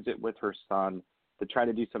go visit with her son to try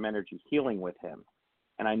to do some energy healing with him.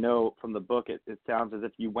 And I know from the book it sounds as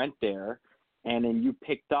if you went there and then you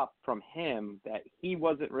picked up from him that he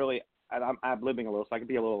wasn't really, and I'm living a little,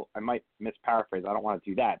 so I might misparaphrase. I don't want to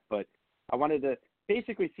do that, but I wanted to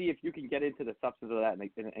basically see if you can get into the substance of that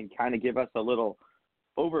and kind of give us a little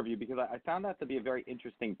overview, because I found that to be a very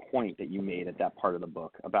interesting point that you made at that part of the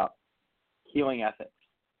book about healing ethics.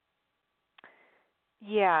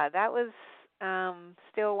 Yeah, that was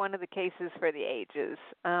still one of the cases for the ages.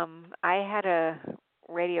 I had a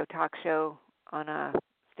radio talk show on a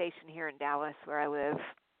station here in Dallas where I live,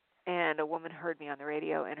 and a woman heard me on the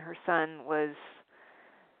radio, and her son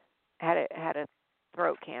had a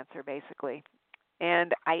throat cancer basically,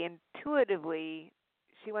 and I intuitively,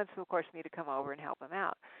 she wants of course me to come over and help him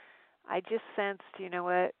out. I just sensed, you know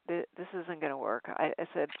what, this isn't going to work. I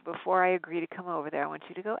said, before I agree to come over there, I want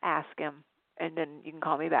you to go ask him, and then you can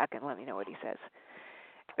call me back and let me know what he says.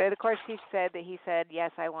 But of course he said,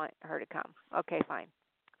 yes, I want her to come. Okay, fine.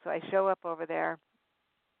 So I show up over there,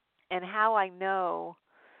 and how I know,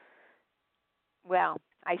 well,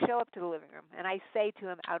 I show up to the living room, and I say to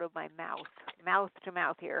him out of my mouth to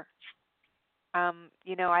mouth here,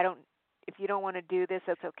 if you don't want to do this,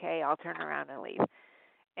 that's okay. I'll turn around and leave.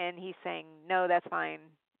 And he's saying, no, that's fine.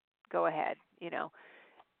 Go ahead,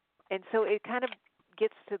 And so it kind of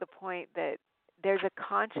gets to the point that there's a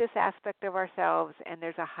conscious aspect of ourselves and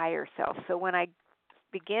there's a higher self. So when I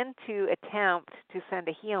begin to attempt to send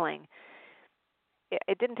a healing,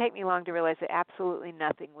 it didn't take me long to realize that absolutely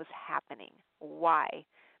nothing was happening. Why?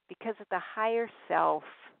 Because the higher self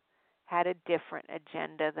had a different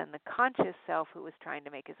agenda than the conscious self who was trying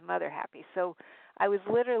to make his mother happy. So I was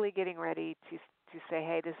literally getting ready to say,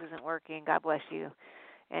 hey, this isn't working, God bless you,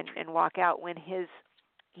 and walk out when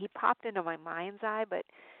he popped into my mind's eye, but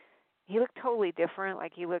he looked totally different.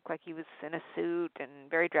 Like he looked like he was in a suit and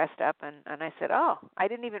very dressed up, and I said, oh, I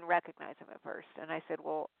didn't even recognize him at first. And I said,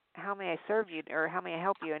 well, how may I serve you, or how may I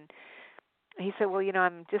help you? And he said, well,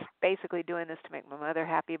 I'm just basically doing this to make my mother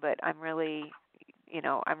happy, but I'm really,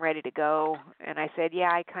 I'm ready to go. And I said, yeah,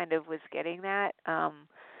 I kind of was getting that.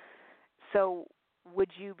 So would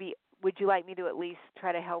you like me to at least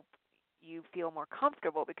try to help you feel more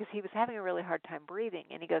comfortable? Because he was having a really hard time breathing.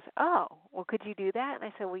 And he goes, oh, well, could you do that? And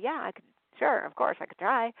I said, well, yeah, I could. Sure, of course, I could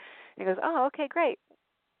try. And he goes, oh, okay, great.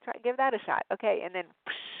 Give that a shot. Okay, and then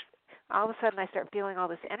all of a sudden I start feeling all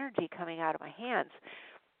this energy coming out of my hands.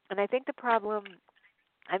 And I think the problem,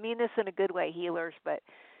 I mean this in a good way, healers, but,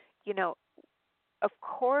 of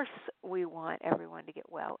course we want everyone to get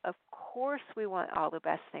well. Of course we want all the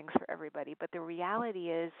best things for everybody. But the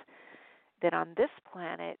reality is that on this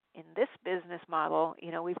planet, in this business model,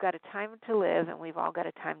 we've got a time to live and we've all got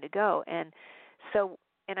a time to go. And so,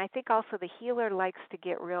 and I think also the healer likes to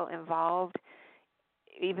get real involved.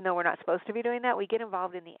 Even though we're not supposed to be doing that, we get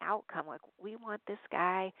involved in the outcome. Like, we want this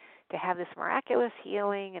guy to have this miraculous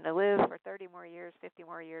healing and to live for 30 more years, 50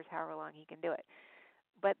 more years, however long he can do it.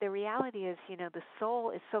 but the reality is, the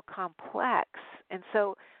soul is so complex. And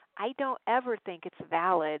so I don't ever think it's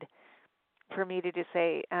valid for me to just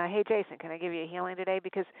say, hey, Jason, can I give you a healing today?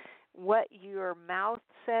 Because what your mouth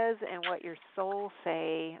says and what your soul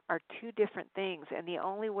say are two different things. And the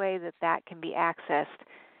only way that that can be accessed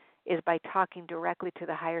is by talking directly to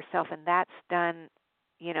the higher self. And that's done,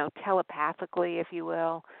 telepathically, if you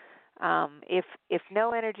will. If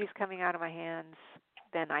no energy is coming out of my hands,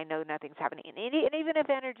 then I know nothing's happening. And even if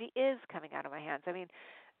energy is coming out of my hands, I mean,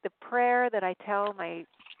 the prayer that I tell my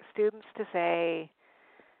students to say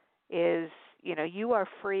is, you are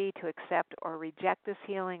free to accept or reject this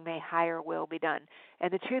healing. May higher will be done.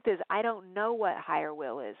 And the truth is, I don't know what higher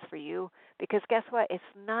will is for you, because guess what? It's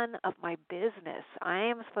none of my business. I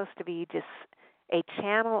am supposed to be just a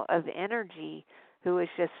channel of energy who is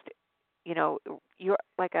just, you're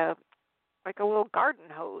like a little garden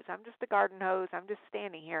hose. I'm just a garden hose. I'm just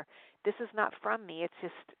standing here. This is not from me. It's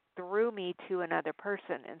just through me to another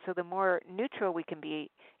person. And so the more neutral we can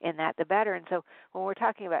be in that, the better. And so when we're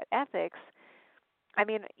talking about ethics, I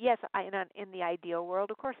mean, yes, in the ideal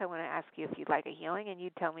world, of course, I want to ask you if you'd like a healing, and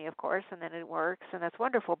you'd tell me, of course, and then it works, and that's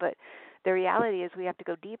wonderful. But the reality is we have to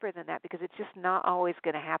go deeper than that, because it's just not always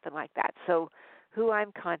going to happen like that. So who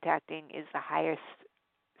I'm contacting is the highest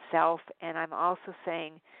self, and I'm also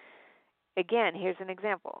saying, again, here's an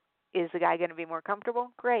example. Is the guy going to be more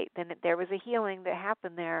comfortable? Great. Then there was a healing that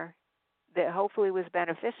happened there that hopefully was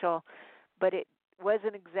beneficial, but it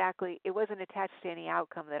wasn't attached to any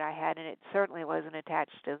outcome that I had, and it certainly wasn't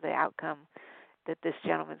attached to the outcome that this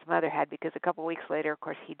gentleman's mother had, because a couple of weeks later, of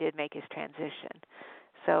course, he did make his transition.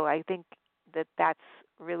 So I think that that's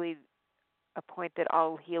really a point that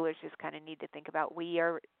all healers just kind of need to think about.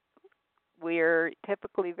 We're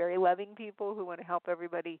typically very loving people who want to help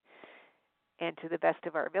everybody, and to the best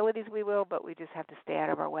of our abilities we will, but we just have to stay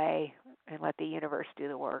out of our way and let the universe do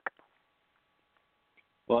the work.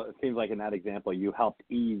 Well, it seems like in that example, you helped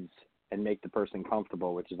ease and make the person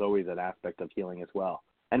comfortable, which is always an aspect of healing as well.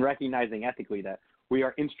 And recognizing ethically that we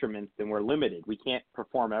are instruments and we're limited. We can't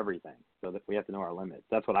perform everything, so that we have to know our limits.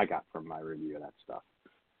 That's what I got from my review of that stuff,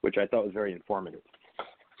 which I thought was very informative.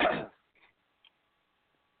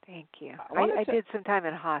 Thank you. I did some time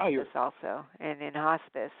in hospice also. And in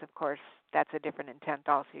hospice, of course, that's a different intent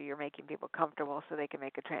also. You're making people comfortable so they can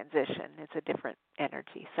make a transition. It's a different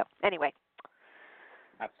energy. So anyway.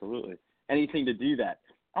 Absolutely. Anything to do that.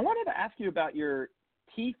 I wanted to ask you about your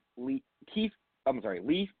leaf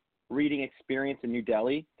reading experience in New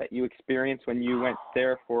Delhi that you experienced when you went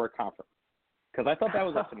there for a conference. Because I thought that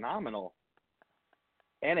was a phenomenal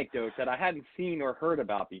anecdote that I hadn't seen or heard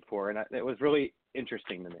about before, and it was really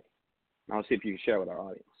interesting to me. I'll see if you can share with our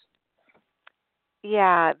audience.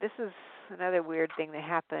 Yeah, this is another weird thing that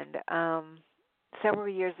happened. Several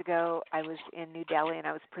years ago, I was in New Delhi, and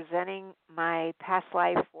I was presenting my past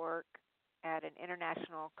life work at an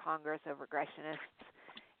international congress of regressionists,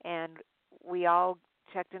 and we all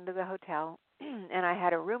checked into the hotel, and I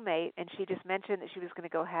had a roommate, and she just mentioned that she was going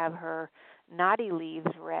to go have her nadi leaves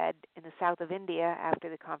read in the south of India after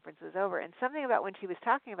the conference was over. And something about when she was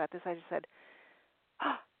talking about this, I just said,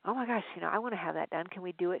 oh my gosh, I want to have that done. Can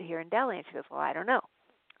we do it here in Delhi? And she goes, well, I don't know.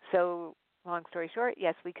 So long story short,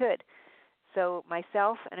 yes, we could. So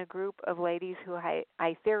myself and a group of ladies who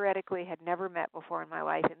I theoretically had never met before in my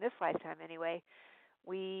life, in this lifetime anyway,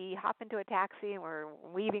 we hop into a taxi and we're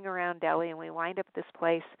weaving around Delhi, and we wind up at this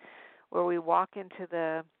place where we walk into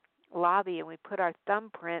the lobby and we put our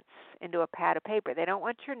thumbprints into a pad of paper. They don't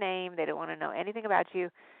want your name. They don't want to know anything about you.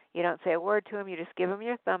 You don't say a word to them. You just give them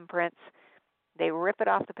your thumbprints. They rip it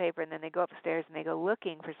off the paper, and then they go upstairs and they go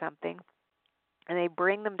looking for something, and they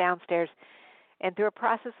bring them downstairs. And through a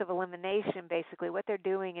process of elimination, basically, what they're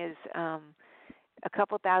doing is a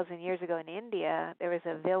couple thousand years ago in India, there was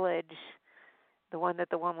a village, the one that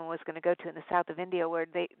the woman was going to go to in the south of India, where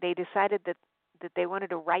they decided that they wanted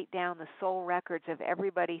to write down the soul records of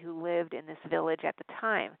everybody who lived in this village at the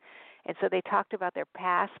time. And so they talked about their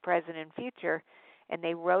past, present, and future, and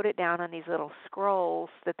they wrote it down on these little scrolls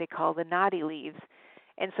that they call the nadi leaves.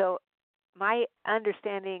 And so my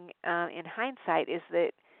understanding in hindsight is that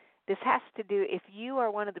this has to do, if you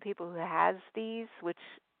are one of the people who has these, which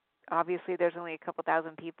obviously there's only a couple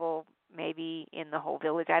thousand people maybe in the whole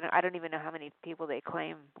village. I don't even know how many people they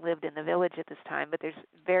claim lived in the village at this time, but there's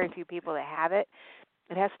very few people that have it.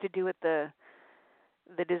 It has to do with the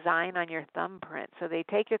design on your thumbprint. So they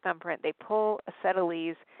take your thumbprint, they pull a set of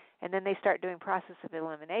leaves, and then they start doing process of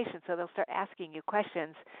elimination. So they'll start asking you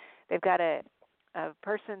questions. They've got a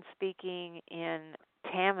person speaking in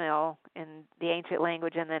Tamil, in the ancient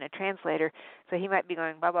language, and then a translator. So he might be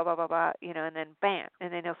going blah blah blah blah blah, and then bam,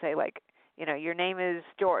 and then he'll say like, your name is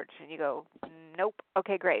George, and you go, nope,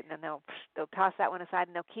 okay, great, and then they'll toss that one aside,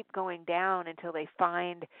 and they'll keep going down until they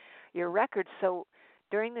find your records. So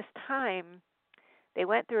during this time, they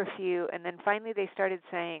went through a few, and then finally they started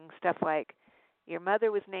saying stuff like, your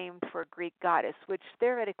mother was named for a Greek goddess, which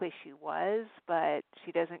theoretically she was, but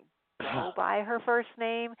she doesn't go by her first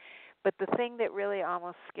name. But the thing that really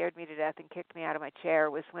almost scared me to death and kicked me out of my chair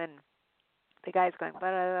was when the guy's going, blah,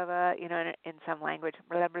 blah, blah, in some language,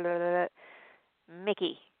 blah, blah, blah, blah,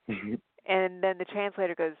 Mickey. And then the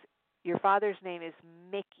translator goes, your father's name is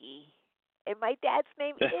Mickey, and my dad's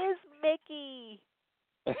name is Mickey.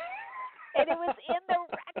 And it was in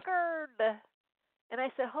the record. And I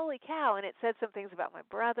said, holy cow. And it said some things about my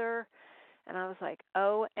brother. And I was like,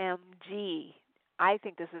 OMG, I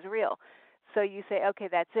think this is real. So you say, okay,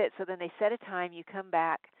 that's it. So then they set a time, you come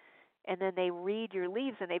back, and then they read your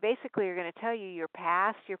leaves, and they basically are going to tell you your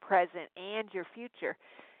past, your present, and your future.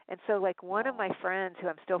 And so like one of my friends who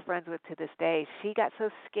I'm still friends with to this day, she got so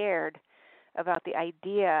scared about the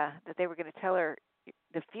idea that they were going to tell her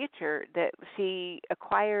the future that she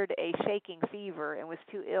acquired a shaking fever and was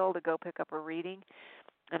too ill to go pick up a reading.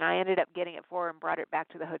 And I ended up getting it for her and brought it back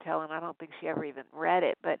to the hotel, and I don't think she ever even read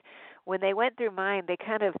it. But when they went through mine,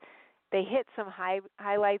 they hit some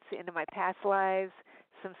highlights into my past lives,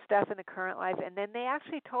 some stuff in the current life, and then they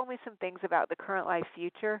actually told me some things about the current life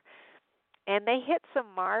future. And they hit some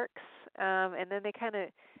marks, and then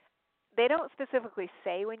they don't specifically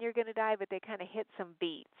say when you're going to die, but they kind of hit some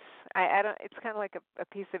beats. I don't. It's kind of like a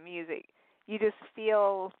piece of music. You just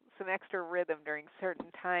feel some extra rhythm during certain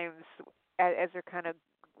times as they're kind of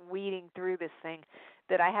weeding through this thing.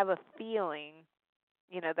 That I have a feeling,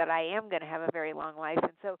 that I am going to have a very long life,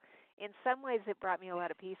 and so in some ways it brought me a lot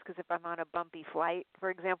of peace because if I'm on a bumpy flight, for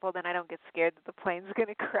example, then I don't get scared that the plane's going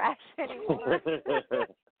to crash anymore.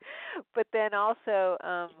 But then also,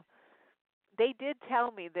 they did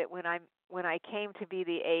tell me that when I came to be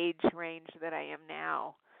the age range that I am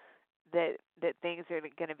now, that things are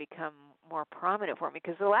going to become more prominent for me.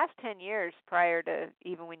 Because the last 10 years prior to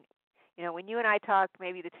even when you and I talked,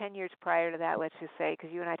 maybe the 10 years prior to that, let's just say,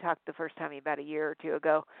 because you and I talked the first time about a year or two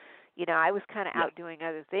ago, I was kind of out doing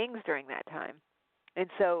other things during that time. And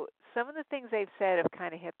so some of the things they've said have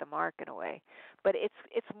kind of hit the mark in a way. But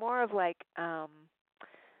it's more of like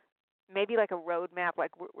maybe like a roadmap,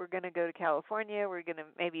 like we're going to go to California, we're going to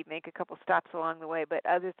maybe make a couple stops along the way, but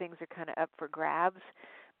other things are kind of up for grabs.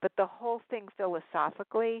 But the whole thing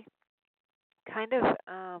philosophically kind of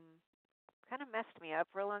messed me up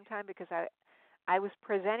for a long time because I was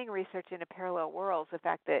presenting research into parallel worlds, the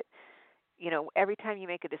fact that, every time you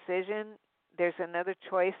make a decision, there's another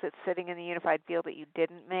choice that's sitting in the unified field that you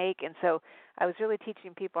didn't make. And so I was really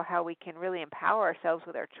teaching people how we can really empower ourselves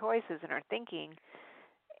with our choices and our thinking.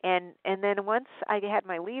 And then once I had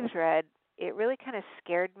my leaves read, it really kind of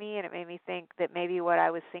scared me, and it made me think that maybe what I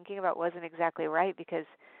was thinking about wasn't exactly right because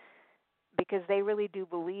they really do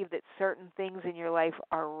believe that certain things in your life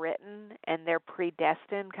are written and they're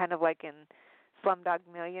predestined, kind of like in Slumdog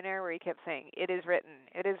Millionaire where he kept saying, it is written,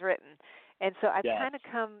 it is written. And so I've kind of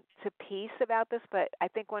come to peace about this, but I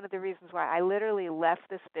think one of the reasons why I literally left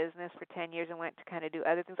this business for 10 years and went to kind of do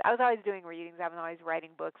other things, I was always doing readings, I was always writing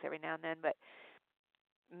books every now and then, but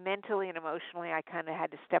mentally and emotionally I kind of had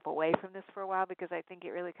to step away from this for a while because I think it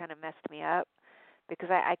really kind of messed me up because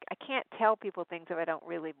I can't tell people things if I don't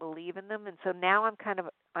really believe in them. And so now I'm kind of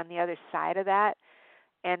on the other side of that.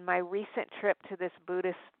 And my recent trip to this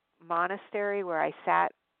Buddhist monastery where I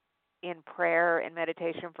sat in prayer and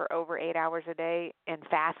meditation for over 8 hours a day and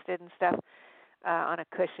fasted and stuff on a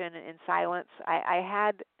cushion in silence, I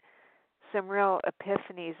had some real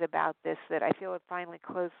epiphanies about this that I feel have finally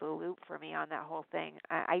closed the loop for me on that whole thing.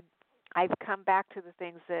 I've come back to the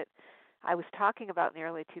things that I was talking about in the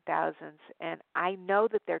early 2000s, and I know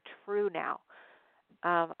that they're true now.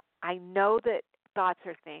 I know that thoughts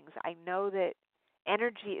are things. I know that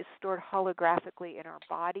energy is stored holographically in our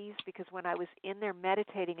bodies because when I was in there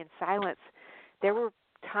meditating in silence, there were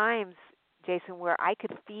times, Jason, where I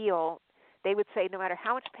could feel, they would say no matter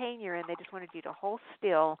how much pain you're in, they just wanted you to hold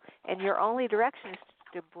still, and your only direction is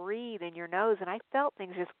to breathe in your nose. And I felt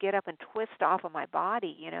things just get up and twist off of my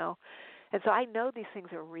body, And so I know these things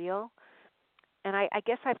are real. And I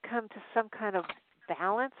guess I've come to some kind of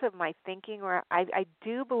balance of my thinking where I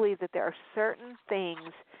do believe that there are certain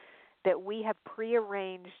things that we have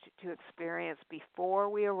prearranged to experience before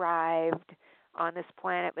we arrived on this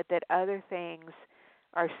planet, but that other things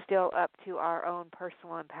are still up to our own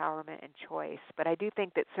personal empowerment and choice. But I do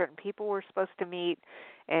think that certain people we're supposed to meet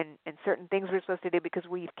and certain things we're supposed to do because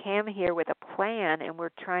we've come here with a plan and we're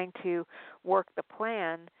trying to work the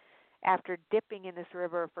plan. after dipping in this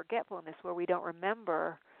river of forgetfulness where we don't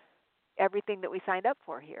remember everything that we signed up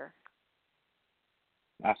for here.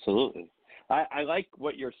 Absolutely. I like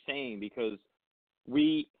what you're saying because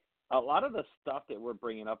a lot of the stuff that we're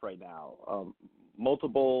bringing up right now,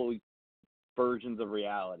 multiple versions of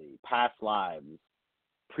reality, past lives,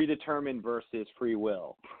 predetermined versus free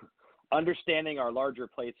will, understanding our larger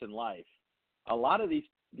place in life, a lot of these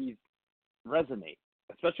resonate,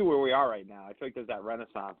 especially where we are right now. I feel like there's that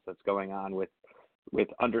renaissance that's going on with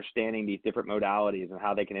understanding these different modalities and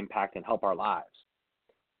how they can impact and help our lives.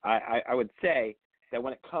 I would say that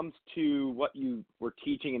when it comes to what you were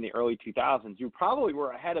teaching in the early 2000s, you probably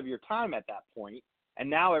were ahead of your time at that point, and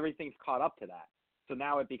now everything's caught up to that. So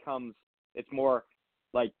now it's more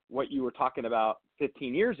like what you were talking about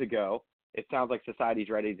 15 years ago. It sounds like society's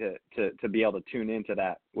ready to be able to tune into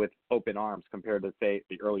that with open arms compared to, say,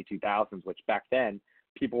 the early 2000s, which back then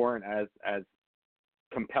people weren't as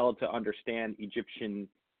compelled to understand Egyptian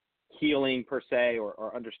healing per se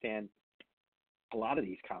or understand a lot of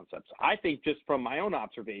these concepts. I think just from my own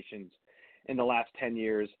observations in the last 10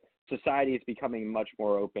 years, society is becoming much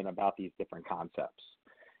more open about these different concepts.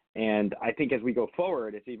 And I think as we go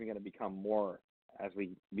forward, it's even going to become more as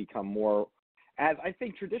I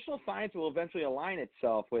think traditional science will eventually align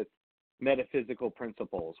itself with metaphysical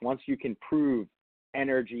principles. Once you can prove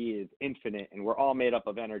energy is infinite and we're all made up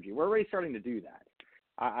of energy, we're already starting to do that.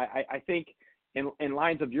 I think in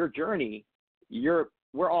lines of your journey,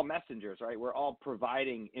 we're all messengers, right? We're all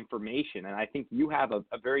providing information. And I think you have a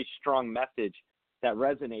very strong message that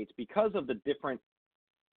resonates because of the different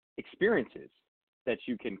experiences that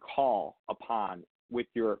you can call upon with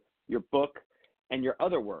your book and your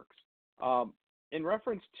other works. In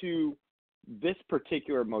reference to this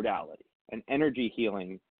particular modality and energy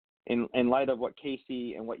healing, in light of what Cayce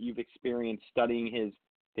and what you've experienced studying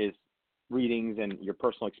his readings and your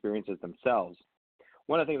personal experiences themselves,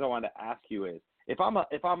 one of the things I wanted to ask you is, if I'm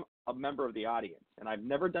a member of the audience and I've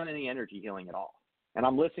never done any energy healing at all, and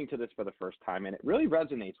I'm listening to this for the first time, and it really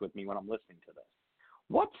resonates with me when I'm listening to this,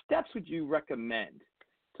 what steps would you recommend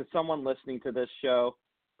to someone listening to this show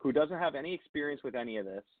who doesn't have any experience with any of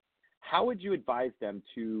this? How would you advise them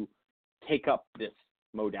to take up this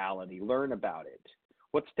modality, learn about it?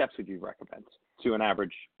 What steps would you recommend to an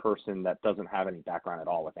average person that doesn't have any background at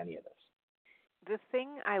all with any of this? The thing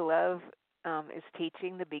I love is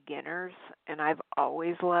teaching the beginners, and I've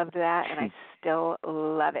always loved that, and I still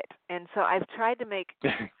love it. And so I've tried to make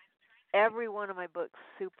every one of my books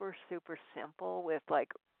super, super simple with like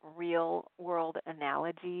real world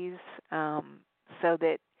analogies, so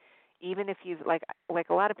that even if you've like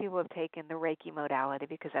a lot of people have taken the Reiki modality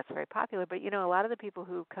because that's very popular, but a lot of the people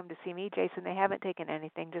who come to see me, Jason, they haven't taken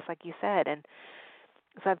anything, just like you said. And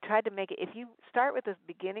so I've tried to make it, if you start with the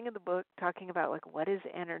beginning of the book talking about like what is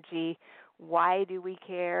energy, why do we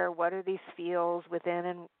care, what are these fields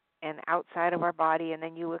within and outside of our body, and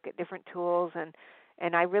then you look at different tools,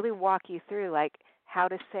 and I really walk you through like how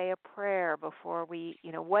to say a prayer before we,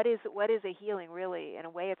 what is a healing really? In a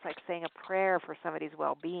way, it's like saying a prayer for somebody's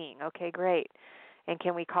well-being. Okay, great. And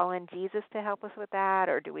can we call in Jesus to help us with that,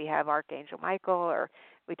 or do we have Archangel Michael, or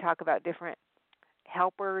we talk about different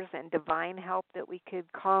helpers and divine help that we could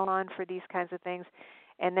call on for these kinds of things.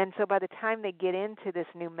 And then so by the time they get into this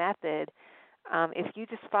new method, if you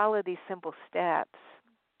just follow these simple steps,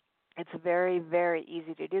 it's very, very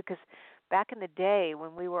easy to do. Because back in the day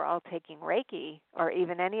when we were all taking Reiki or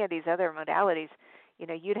even any of these other modalities,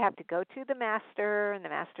 you'd have to go to the master, and the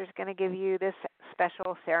master's going to give you this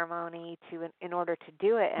special ceremony in order to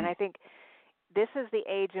do it. And I think this is the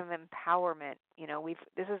age of empowerment.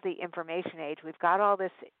 This is the information age. We've got all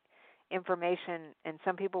this information, and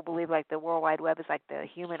some people believe like the World Wide Web is like the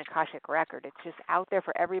human Akashic record. It's just out there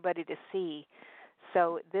for everybody to see.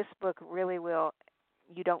 So this book really will,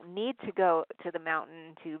 you don't need to go to the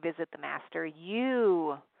mountain to visit the master.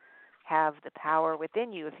 You have the power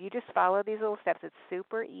within you. If you just follow these little steps, it's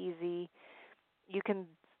super easy. You can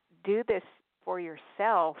do this for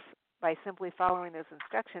yourself by simply following those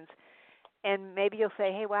instructions. And maybe you'll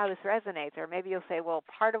say, hey, wow, this resonates. Or maybe you'll say, well,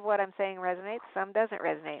 part of what I'm saying resonates, some doesn't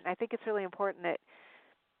resonate. And I think it's really important that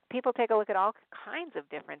people take a look at all kinds of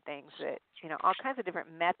different things, all kinds of different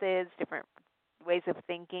methods, different ways of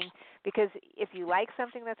thinking. Because if you like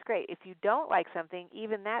something, that's great. If you don't like something,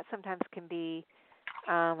 even that sometimes can be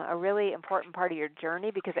a really important part of your journey,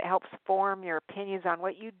 because it helps form your opinions on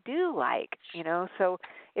what you do like, So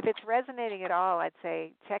if it's resonating at all, I'd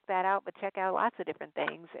say check that out, but check out lots of different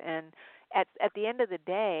things. And at the end of the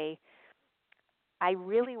day, I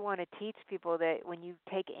really want to teach people that when you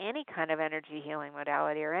take any kind of energy healing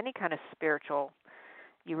modality or any kind of spiritual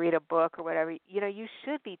you read a book or whatever, you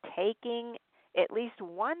should be taking at least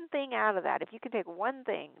one thing out of that. If you can take one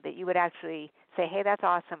thing that you would actually say, hey, that's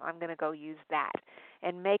awesome, I'm going to go use that,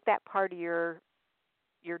 and make that part of your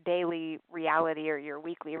daily reality or your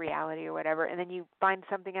weekly reality or whatever, and then you find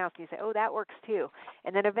something else and you say, oh, that works too.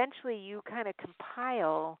 And then eventually you kind of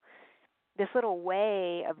compile this little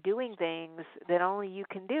way of doing things that only you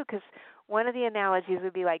can do. Because one of the analogies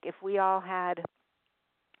would be like if we all had,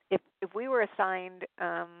 if we were assigned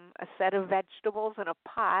a set of vegetables in a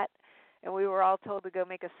pot and we were all told to go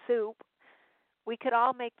make a soup, we could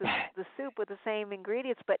all make the soup with the same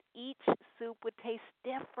ingredients, but each soup would taste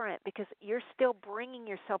different because you're still bringing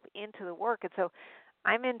yourself into the work. And so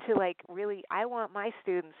I'm into really, I want my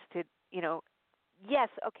students to, yes,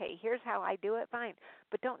 okay, here's how I do it, fine,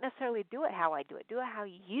 but don't necessarily do it how I do it. Do it how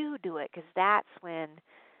you do it, because that's when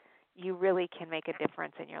you really can make a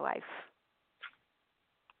difference in your life.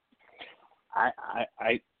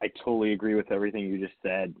 I totally agree with everything you just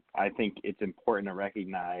said. I think it's important to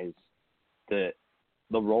recognize the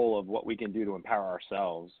role of what we can do to empower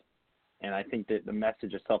ourselves. And I think that the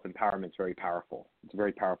message of self-empowerment is very powerful. It's a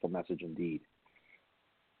very powerful message indeed.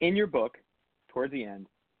 In your book, towards the end,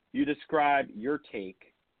 you describe your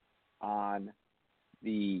take on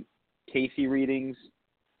the Cayce readings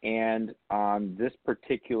and on this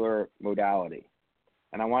particular modality.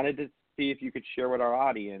 And I wanted to see if you could share with our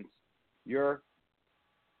audience your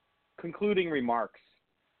concluding remarks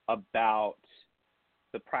about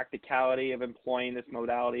the practicality of employing this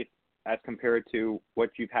modality as compared to what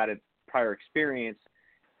you've had in prior experience,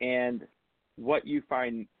 and what you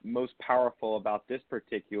find most powerful about this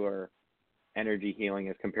particular energy healing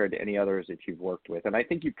as compared to any others that you've worked with. And I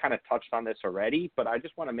think you've kind of touched on this already, but I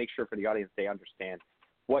just want to make sure for the audience they understand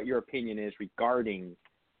what your opinion is regarding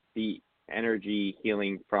the energy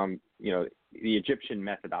healing from, the Egyptian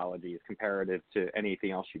methodology as comparative to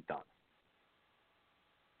anything else you've done.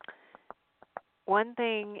 One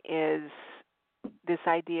thing is this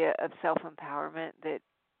idea of self-empowerment, that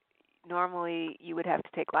normally you would have to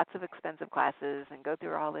take lots of expensive classes and go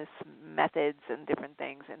through all this methods and different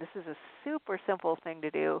things, and this is a super simple thing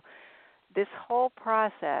to do. This whole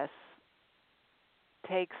process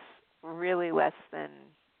takes really less than,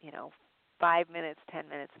 5 minutes, 10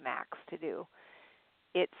 minutes max to do.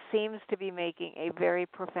 It seems to be making a very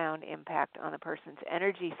profound impact on a person's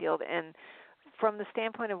energy field. And from the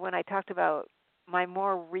standpoint of when I talked about my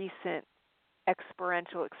more recent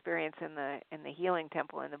experiential experience in the healing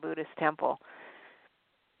temple, in the Buddhist temple,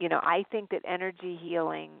 I think that energy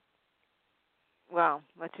healing, well,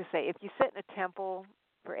 let's just say if you sit in a temple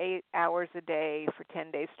for 8 hours a day for 10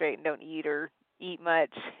 days straight and don't eat or eat much,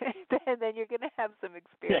 then you're going to have some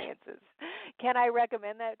experiences. Can I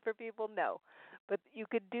recommend that for people? No. But you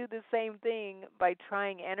could do the same thing by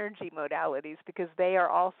trying energy modalities, because they are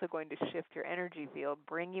also going to shift your energy field,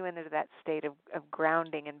 bring you into that state of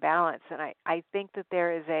grounding and balance. And I think that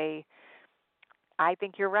I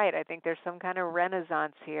think you're right. I think there's some kind of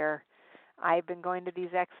renaissance here. I've been going to these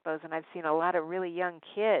expos, and I've seen a lot of really young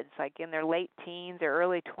kids, like in their late teens or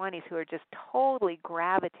early 20s, who are just totally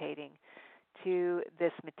gravitating to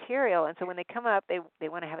this material. And so when they come up, they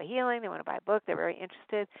want to have a healing, they want to buy a book, they're very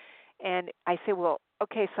interested. And I say, well,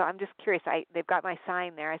 okay, so I'm just curious. They've got my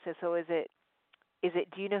sign there. I said, so is it,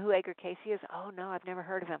 do you know who Edgar Cayce is? Oh, no, I've never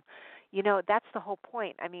heard of him. That's the whole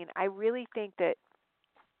point. I mean, I really think that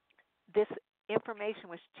this information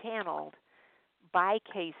was channeled by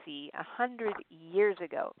Cayce 100 years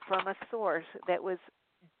ago from a source that was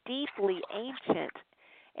deeply ancient.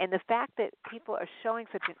 And the fact that people are showing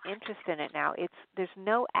such an interest in it now, there's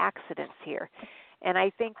no accidents here. And I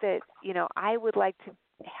think that, I would like to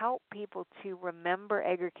help people to remember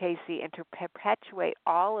Edgar Cayce and to perpetuate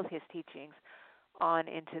all of his teachings on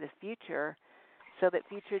into the future, so that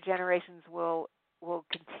future generations will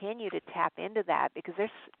continue to tap into that, because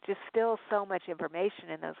there's just still so much information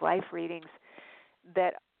in those life readings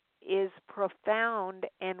that is profound,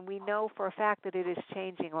 and we know for a fact that it is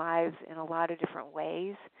changing lives in a lot of different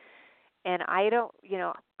ways. And I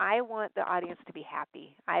want the audience to be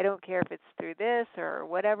happy. I don't care if it's through this or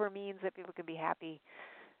whatever means that people can be happy.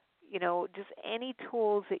 Just any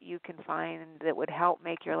tools that you can find that would help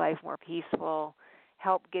make your life more peaceful,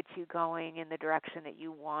 help get you going in the direction that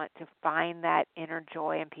you want to find that inner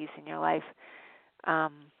joy and peace in your life.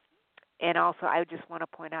 And also, I just want to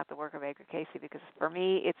point out the work of Edgar Cayce, because for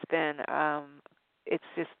me, it's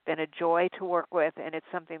just been a joy to work with, and it's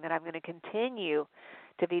something that I'm going to continue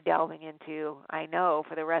to be delving into, I know,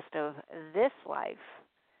 for the rest of this life,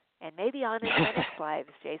 and maybe on into the next lives,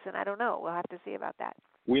 Jason. I don't know. We'll have to see about that.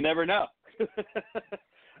 We never know.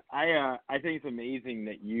 I think it's amazing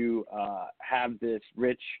that you have this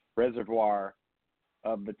rich reservoir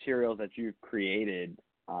of materials that you've created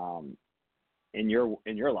in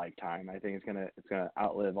your lifetime. I think it's gonna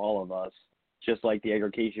outlive all of us, just like the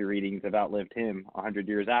Edgar Cayce readings have outlived him 100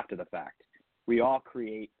 years after the fact. We all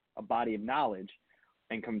create a body of knowledge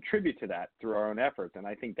and contribute to that through our own efforts, and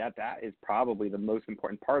I think that is probably the most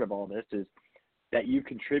important part of all this, is that you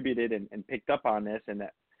contributed and picked up on this, and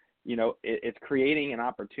that it's creating an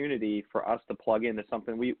opportunity for us to plug into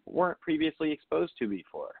something we weren't previously exposed to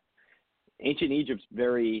before. Ancient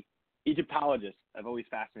Egyptologists have always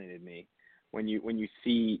fascinated me when you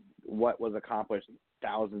see what was accomplished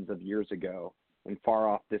thousands of years ago in far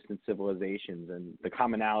off distant civilizations and the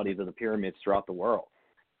commonalities of the pyramids throughout the world.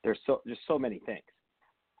 There's just so many things.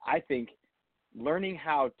 I think learning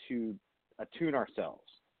how to attune ourselves,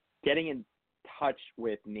 getting in touch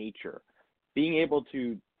with nature, being able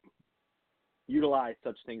to utilize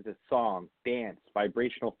such things as song, dance,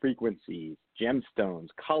 vibrational frequencies, gemstones,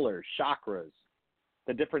 colors, chakras,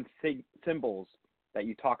 the different symbols that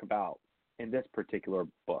you talk about in this particular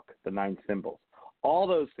book, the 9 symbols. All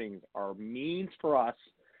those things are means for us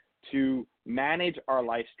to manage our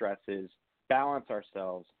life stresses, balance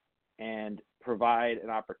ourselves, and provide an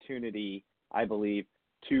opportunity, I believe,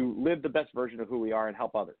 to live the best version of who we are and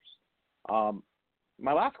help others.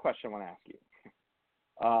 My last question I want to ask you,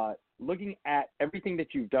 looking at everything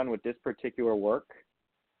that you've done with this particular work,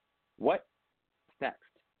 what's next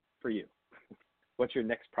for you? What's your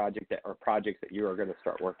next project or projects that you are going to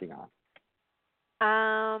start working on?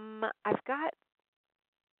 I've got,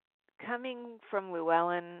 coming from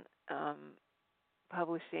Llewellyn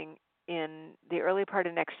Publishing, in the early part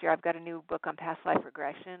of next year, I've got a new book on past life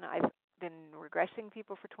regression. I've been regressing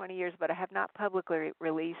people for 20 years, but I have not publicly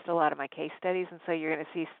released a lot of my case studies, and so you're going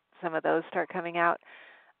to see some of those start coming out.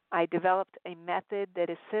 I developed a method that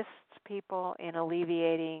assists people in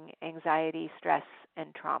alleviating anxiety, stress,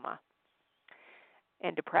 and trauma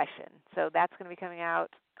and depression. So that's going to be coming out.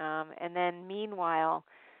 And then meanwhile,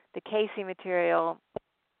 the Cayce material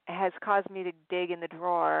has caused me to dig in the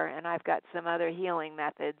drawer, and I've got some other healing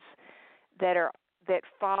methods that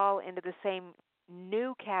fall into the same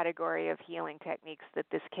new category of healing techniques that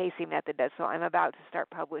this Cayce method does. So I'm about to start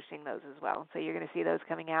publishing those as well. So you're going to see those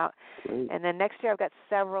coming out. Great. And then next year I've got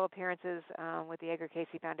several appearances with the Edgar Cayce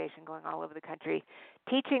Foundation going all over the country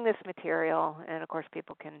teaching this material. And, of course,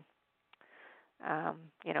 people can,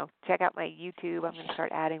 check out my YouTube. I'm going to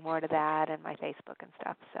start adding more to that, and my Facebook and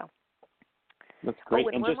stuff. So that's great.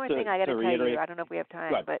 And one more thing I got to tell you. I don't know if we have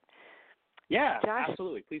time, but yeah, Josh,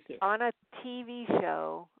 absolutely, please do. On a TV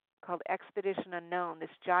show called Expedition Unknown, this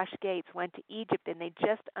Josh Gates went to Egypt, and they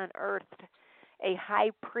just unearthed a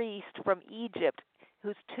high priest from Egypt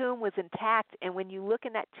whose tomb was intact. And when you look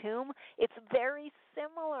in that tomb, it's very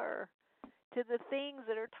similar to the things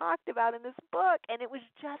that are talked about in this book. And it was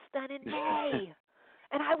just done in May.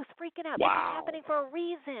 And I was freaking out. Wow. This is happening for a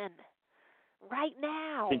reason right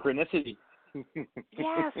now. Synchronicity.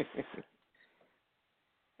 Yes.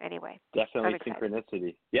 Anyway. Definitely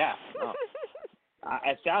synchronicity. Yeah. No.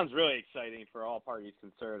 It sounds really exciting for all parties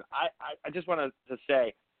concerned. I just want to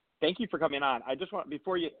say thank you for coming on. I just want,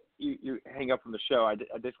 before you hang up from the show, I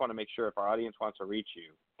just want to make sure if our audience wants to reach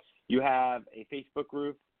you, you have a Facebook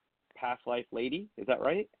group, Past Life Lady. Is that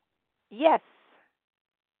right? Yes.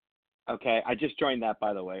 Okay. I just joined that,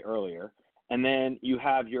 by the way, earlier. And then you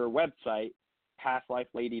have your website,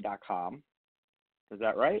 pastlifelady.com. Is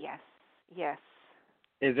that right? Yes. Yes.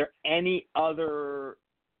 Is there any other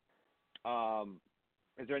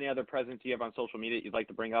presence you have on social media that you'd like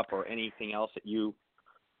to bring up, or anything else that you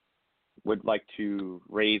would like to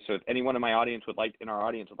raise? So if anyone in our audience would like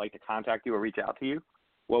to contact you or reach out to you,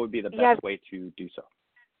 what would be the best way to do so?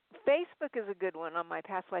 Facebook is a good one. On my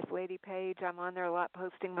Past Life Lady page, I'm on there a lot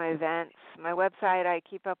posting my events. My website, I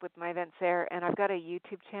keep up with my events there, and I've got a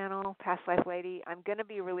YouTube channel, Past Life Lady. I'm going to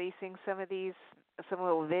be releasing some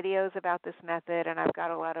little videos about this method, and I've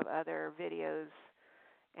got a lot of other videos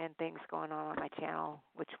and things going on my channel,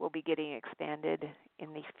 which will be getting expanded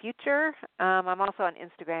in the future. I'm also on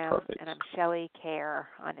Instagram. Perfect. And I'm Shelley Kaehr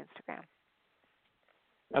on Instagram.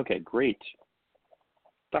 Okay, great.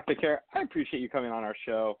 Dr. Kaehr, I appreciate you coming on our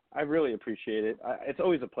show. I really appreciate it. It's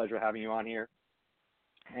always a pleasure having you on here.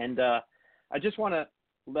 And I just want to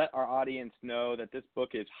let our audience know that this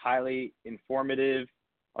book is highly informative,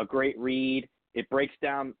 a great read. It breaks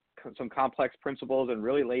down some complex principles and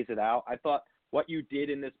really lays it out. I thought what you did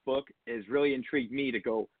in this book is really intrigued me to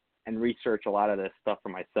go and research a lot of this stuff for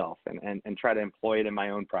myself and try to employ it in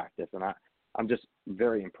my own practice. And I'm just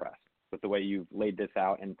very impressed with the way you've laid this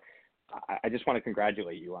out. And I just want to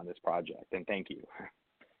congratulate you on this project, and thank you.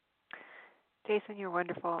 Jason, you're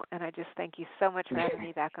wonderful, and I just thank you so much for having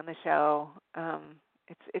me back on the show.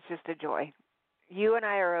 It's just a joy. You and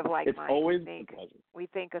I are of like It's mind. always a pleasure. We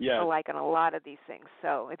think Yes. alike on a lot of these things,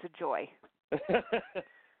 so it's a joy.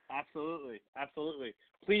 Absolutely.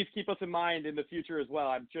 Please keep us in mind in the future as well.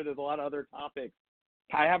 I'm sure there's a lot of other topics.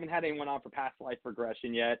 I haven't had anyone on for past life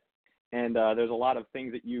regression yet, and there's a lot of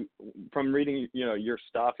things that from reading, your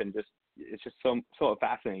stuff, and it's just so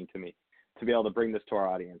fascinating to me to be able to bring this to our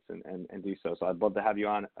audience and do so. So I'd love to have you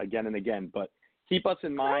on again and again. But keep us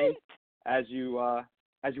in mind as you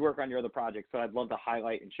work on your other projects. So I'd love to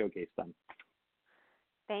highlight and showcase them.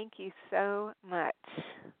 Thank you so much.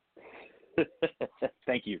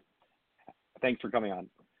 Thank you. Thanks for coming on.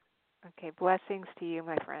 Okay, blessings to you,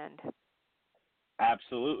 my friend.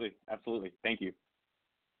 Absolutely. Thank you.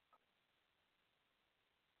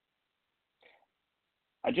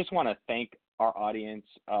 I just want to thank our audience.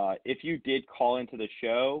 If you did call into the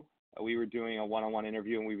show, we were doing a one-on-one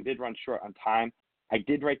interview, and we did run short on time. I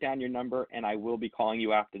did write down your number, and I will be calling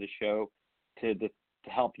you after the show to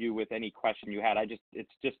help you with any question you had.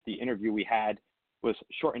 It's just the interview we had was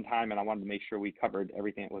short in time, and I wanted to make sure we covered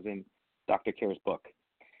everything that was in Dr. Kaehr's book.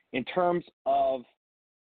 In terms of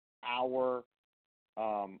our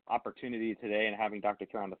opportunity today and having Dr.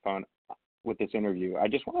 Kaehr on the phone with this interview, I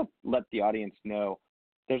just want to let the audience know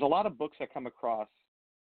there's a lot of books that come across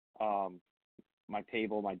my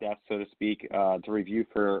table, my desk, so to speak, to review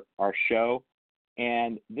for our show.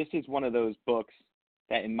 And this is one of those books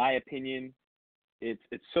that, in my opinion, it's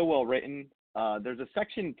so well written. There's a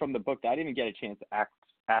section from the book that I didn't even get a chance to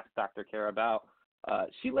ask Dr. Kaehr about.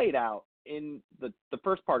 She laid out in the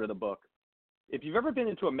first part of the book, if you've ever been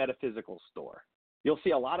into a metaphysical store, you'll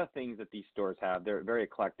see a lot of things that these stores have. They're very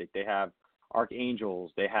eclectic. They have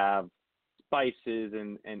archangels, they have spices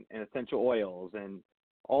and essential oils and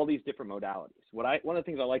all these different modalities. One of the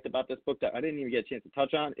things I liked about this book that I didn't even get a chance to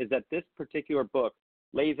touch on is that this particular book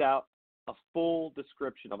lays out a full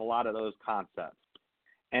description of a lot of those concepts.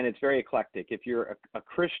 And it's very eclectic. If you're a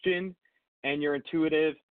Christian and you're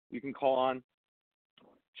intuitive, you can call on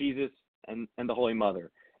Jesus and the Holy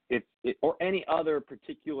Mother. Or any other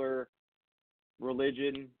particular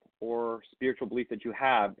religion or spiritual belief that you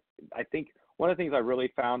have, I think one of the things I really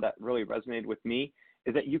found that really resonated with me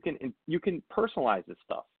is that you can personalize this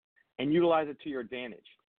stuff and utilize it to your advantage.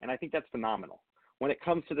 And I think that's phenomenal. When it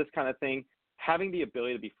comes to this kind of thing, having the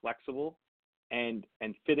ability to be flexible and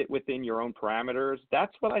fit it within your own parameters,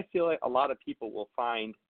 that's what I feel like a lot of people will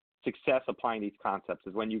find success applying these concepts,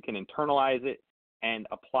 is when you can internalize it and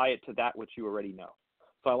apply it to that which you already know.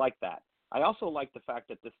 So I like that. I also like the fact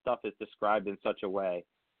that this stuff is described in such a way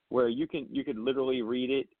where you could literally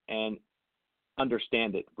read it and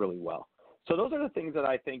understand it really well. So those are the things that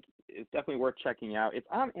I think is definitely worth checking out. It's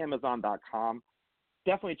on Amazon.com.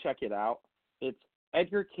 Definitely check it out. It's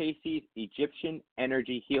Edgar Cayce's Egyptian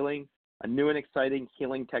Energy Healing, a new and exciting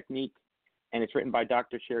healing technique, and it's written by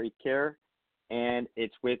Dr. Shelley Kaehr, and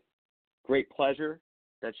it's with great pleasure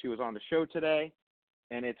that she was on the show today,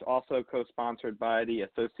 and it's also co-sponsored by the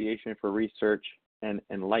Association for Research and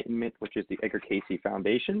Enlightenment, which is the Edgar Cayce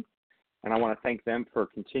Foundation, and I want to thank them for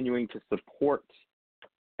continuing to support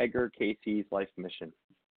Edgar Cayce's life mission.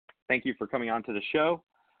 Thank you for coming on to the show,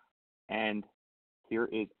 and here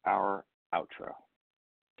is our outro.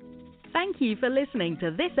 Thank you for listening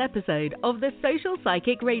to this episode of the Social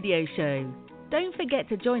Psychic Radio Show. Don't forget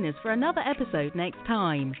to join us for another episode next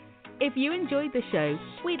time. If you enjoyed the show,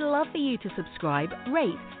 we'd love for you to subscribe,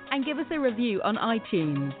 rate, and give us a review on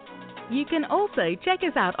iTunes. You can also check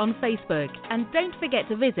us out on Facebook, and don't forget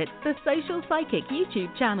to visit the Social Psychic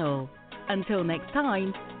YouTube channel. Until next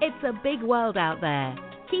time, it's a big world out there.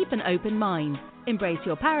 Keep an open mind, embrace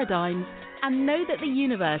your paradigms, and know that the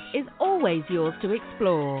universe is always yours to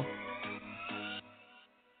explore.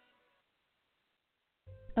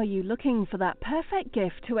 Are you looking for that perfect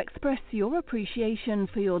gift to express your appreciation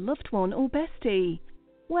for your loved one or bestie?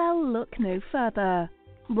 Well, look no further.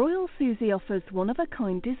 Royal Susie offers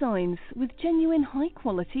one-of-a-kind designs with genuine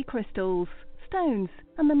high-quality crystals, stones,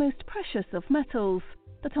 and the most precious of metals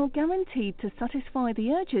that are guaranteed to satisfy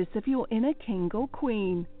the urges of your inner king or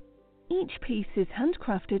queen. Each piece is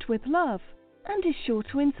handcrafted with love and is sure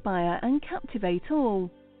to inspire and captivate all.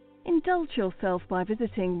 Indulge yourself by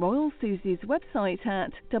visiting Royal Susie's website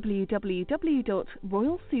at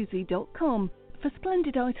www.royalsusie.com for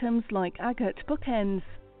splendid items like agate bookends,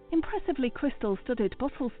 impressively crystal-studded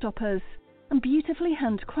bottle stoppers, and beautifully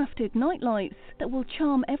handcrafted nightlights that will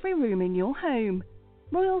charm every room in your home.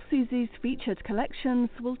 Royal Susie's featured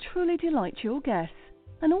collections will truly delight your guests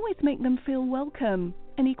and always make them feel welcome.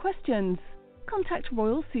 Any questions? Contact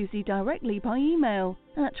Royal Susie directly by email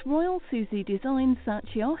at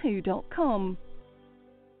royalsusiedesigns@yahoo.com.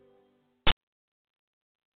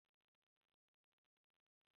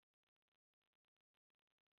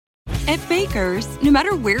 At Baker's, no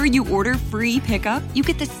matter where you order free pickup, you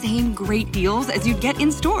get the same great deals as you'd get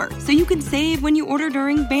in store. So you can save when you order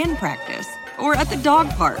during band practice, or at the dog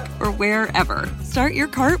park, or wherever. Start your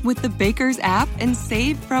cart with the Baker's app and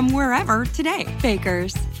save from wherever today.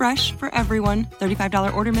 Baker's, fresh for everyone.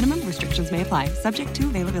 $35 order minimum. Restrictions may apply. Subject to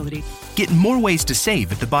availability. Get more ways to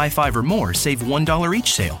save at the Buy 5 or More Save $1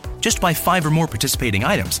 each sale. Just buy 5 or more participating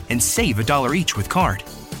items and save $1 each with card.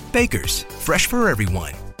 Baker's, fresh for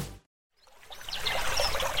everyone.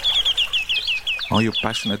 Are you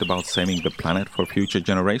passionate about saving the planet for future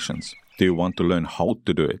generations? Do you want to learn how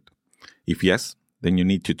to do it? If yes, then you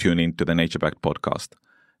need to tune in to the Nature Backed podcast.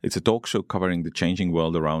 It's a talk show covering the changing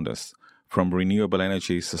world around us, from renewable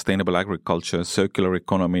energy, sustainable agriculture, circular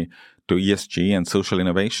economy, to ESG and social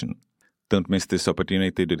innovation. Don't miss this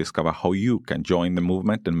opportunity to discover how you can join the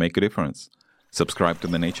movement and make a difference. Subscribe to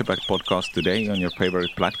the Nature Backed podcast today on your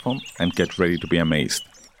favorite platform and get ready to be amazed.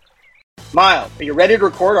 Miles, are you ready to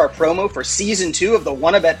record our promo for Season 2 of the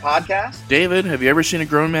Wanna Bet podcast? David, have you ever seen a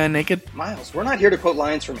grown man naked? Miles, we're not here to quote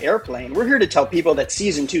lines from Airplane. We're here to tell people that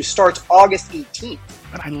Season 2 starts August 18th.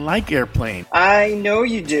 But I like Airplane. I know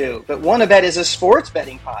you do, but Wanna Bet is a sports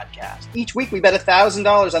betting podcast. Each week we bet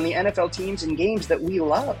 $1,000 on the NFL teams and games that we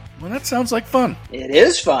love. Well, that sounds like fun. It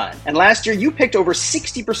is fun. And last year you picked over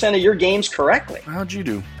 60% of your games correctly. How'd you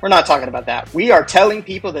do? We're not talking about that. We are telling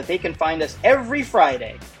people that they can find us every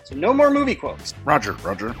Friday. So no more movie quotes. Roger.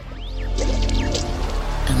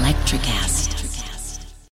 Electricast.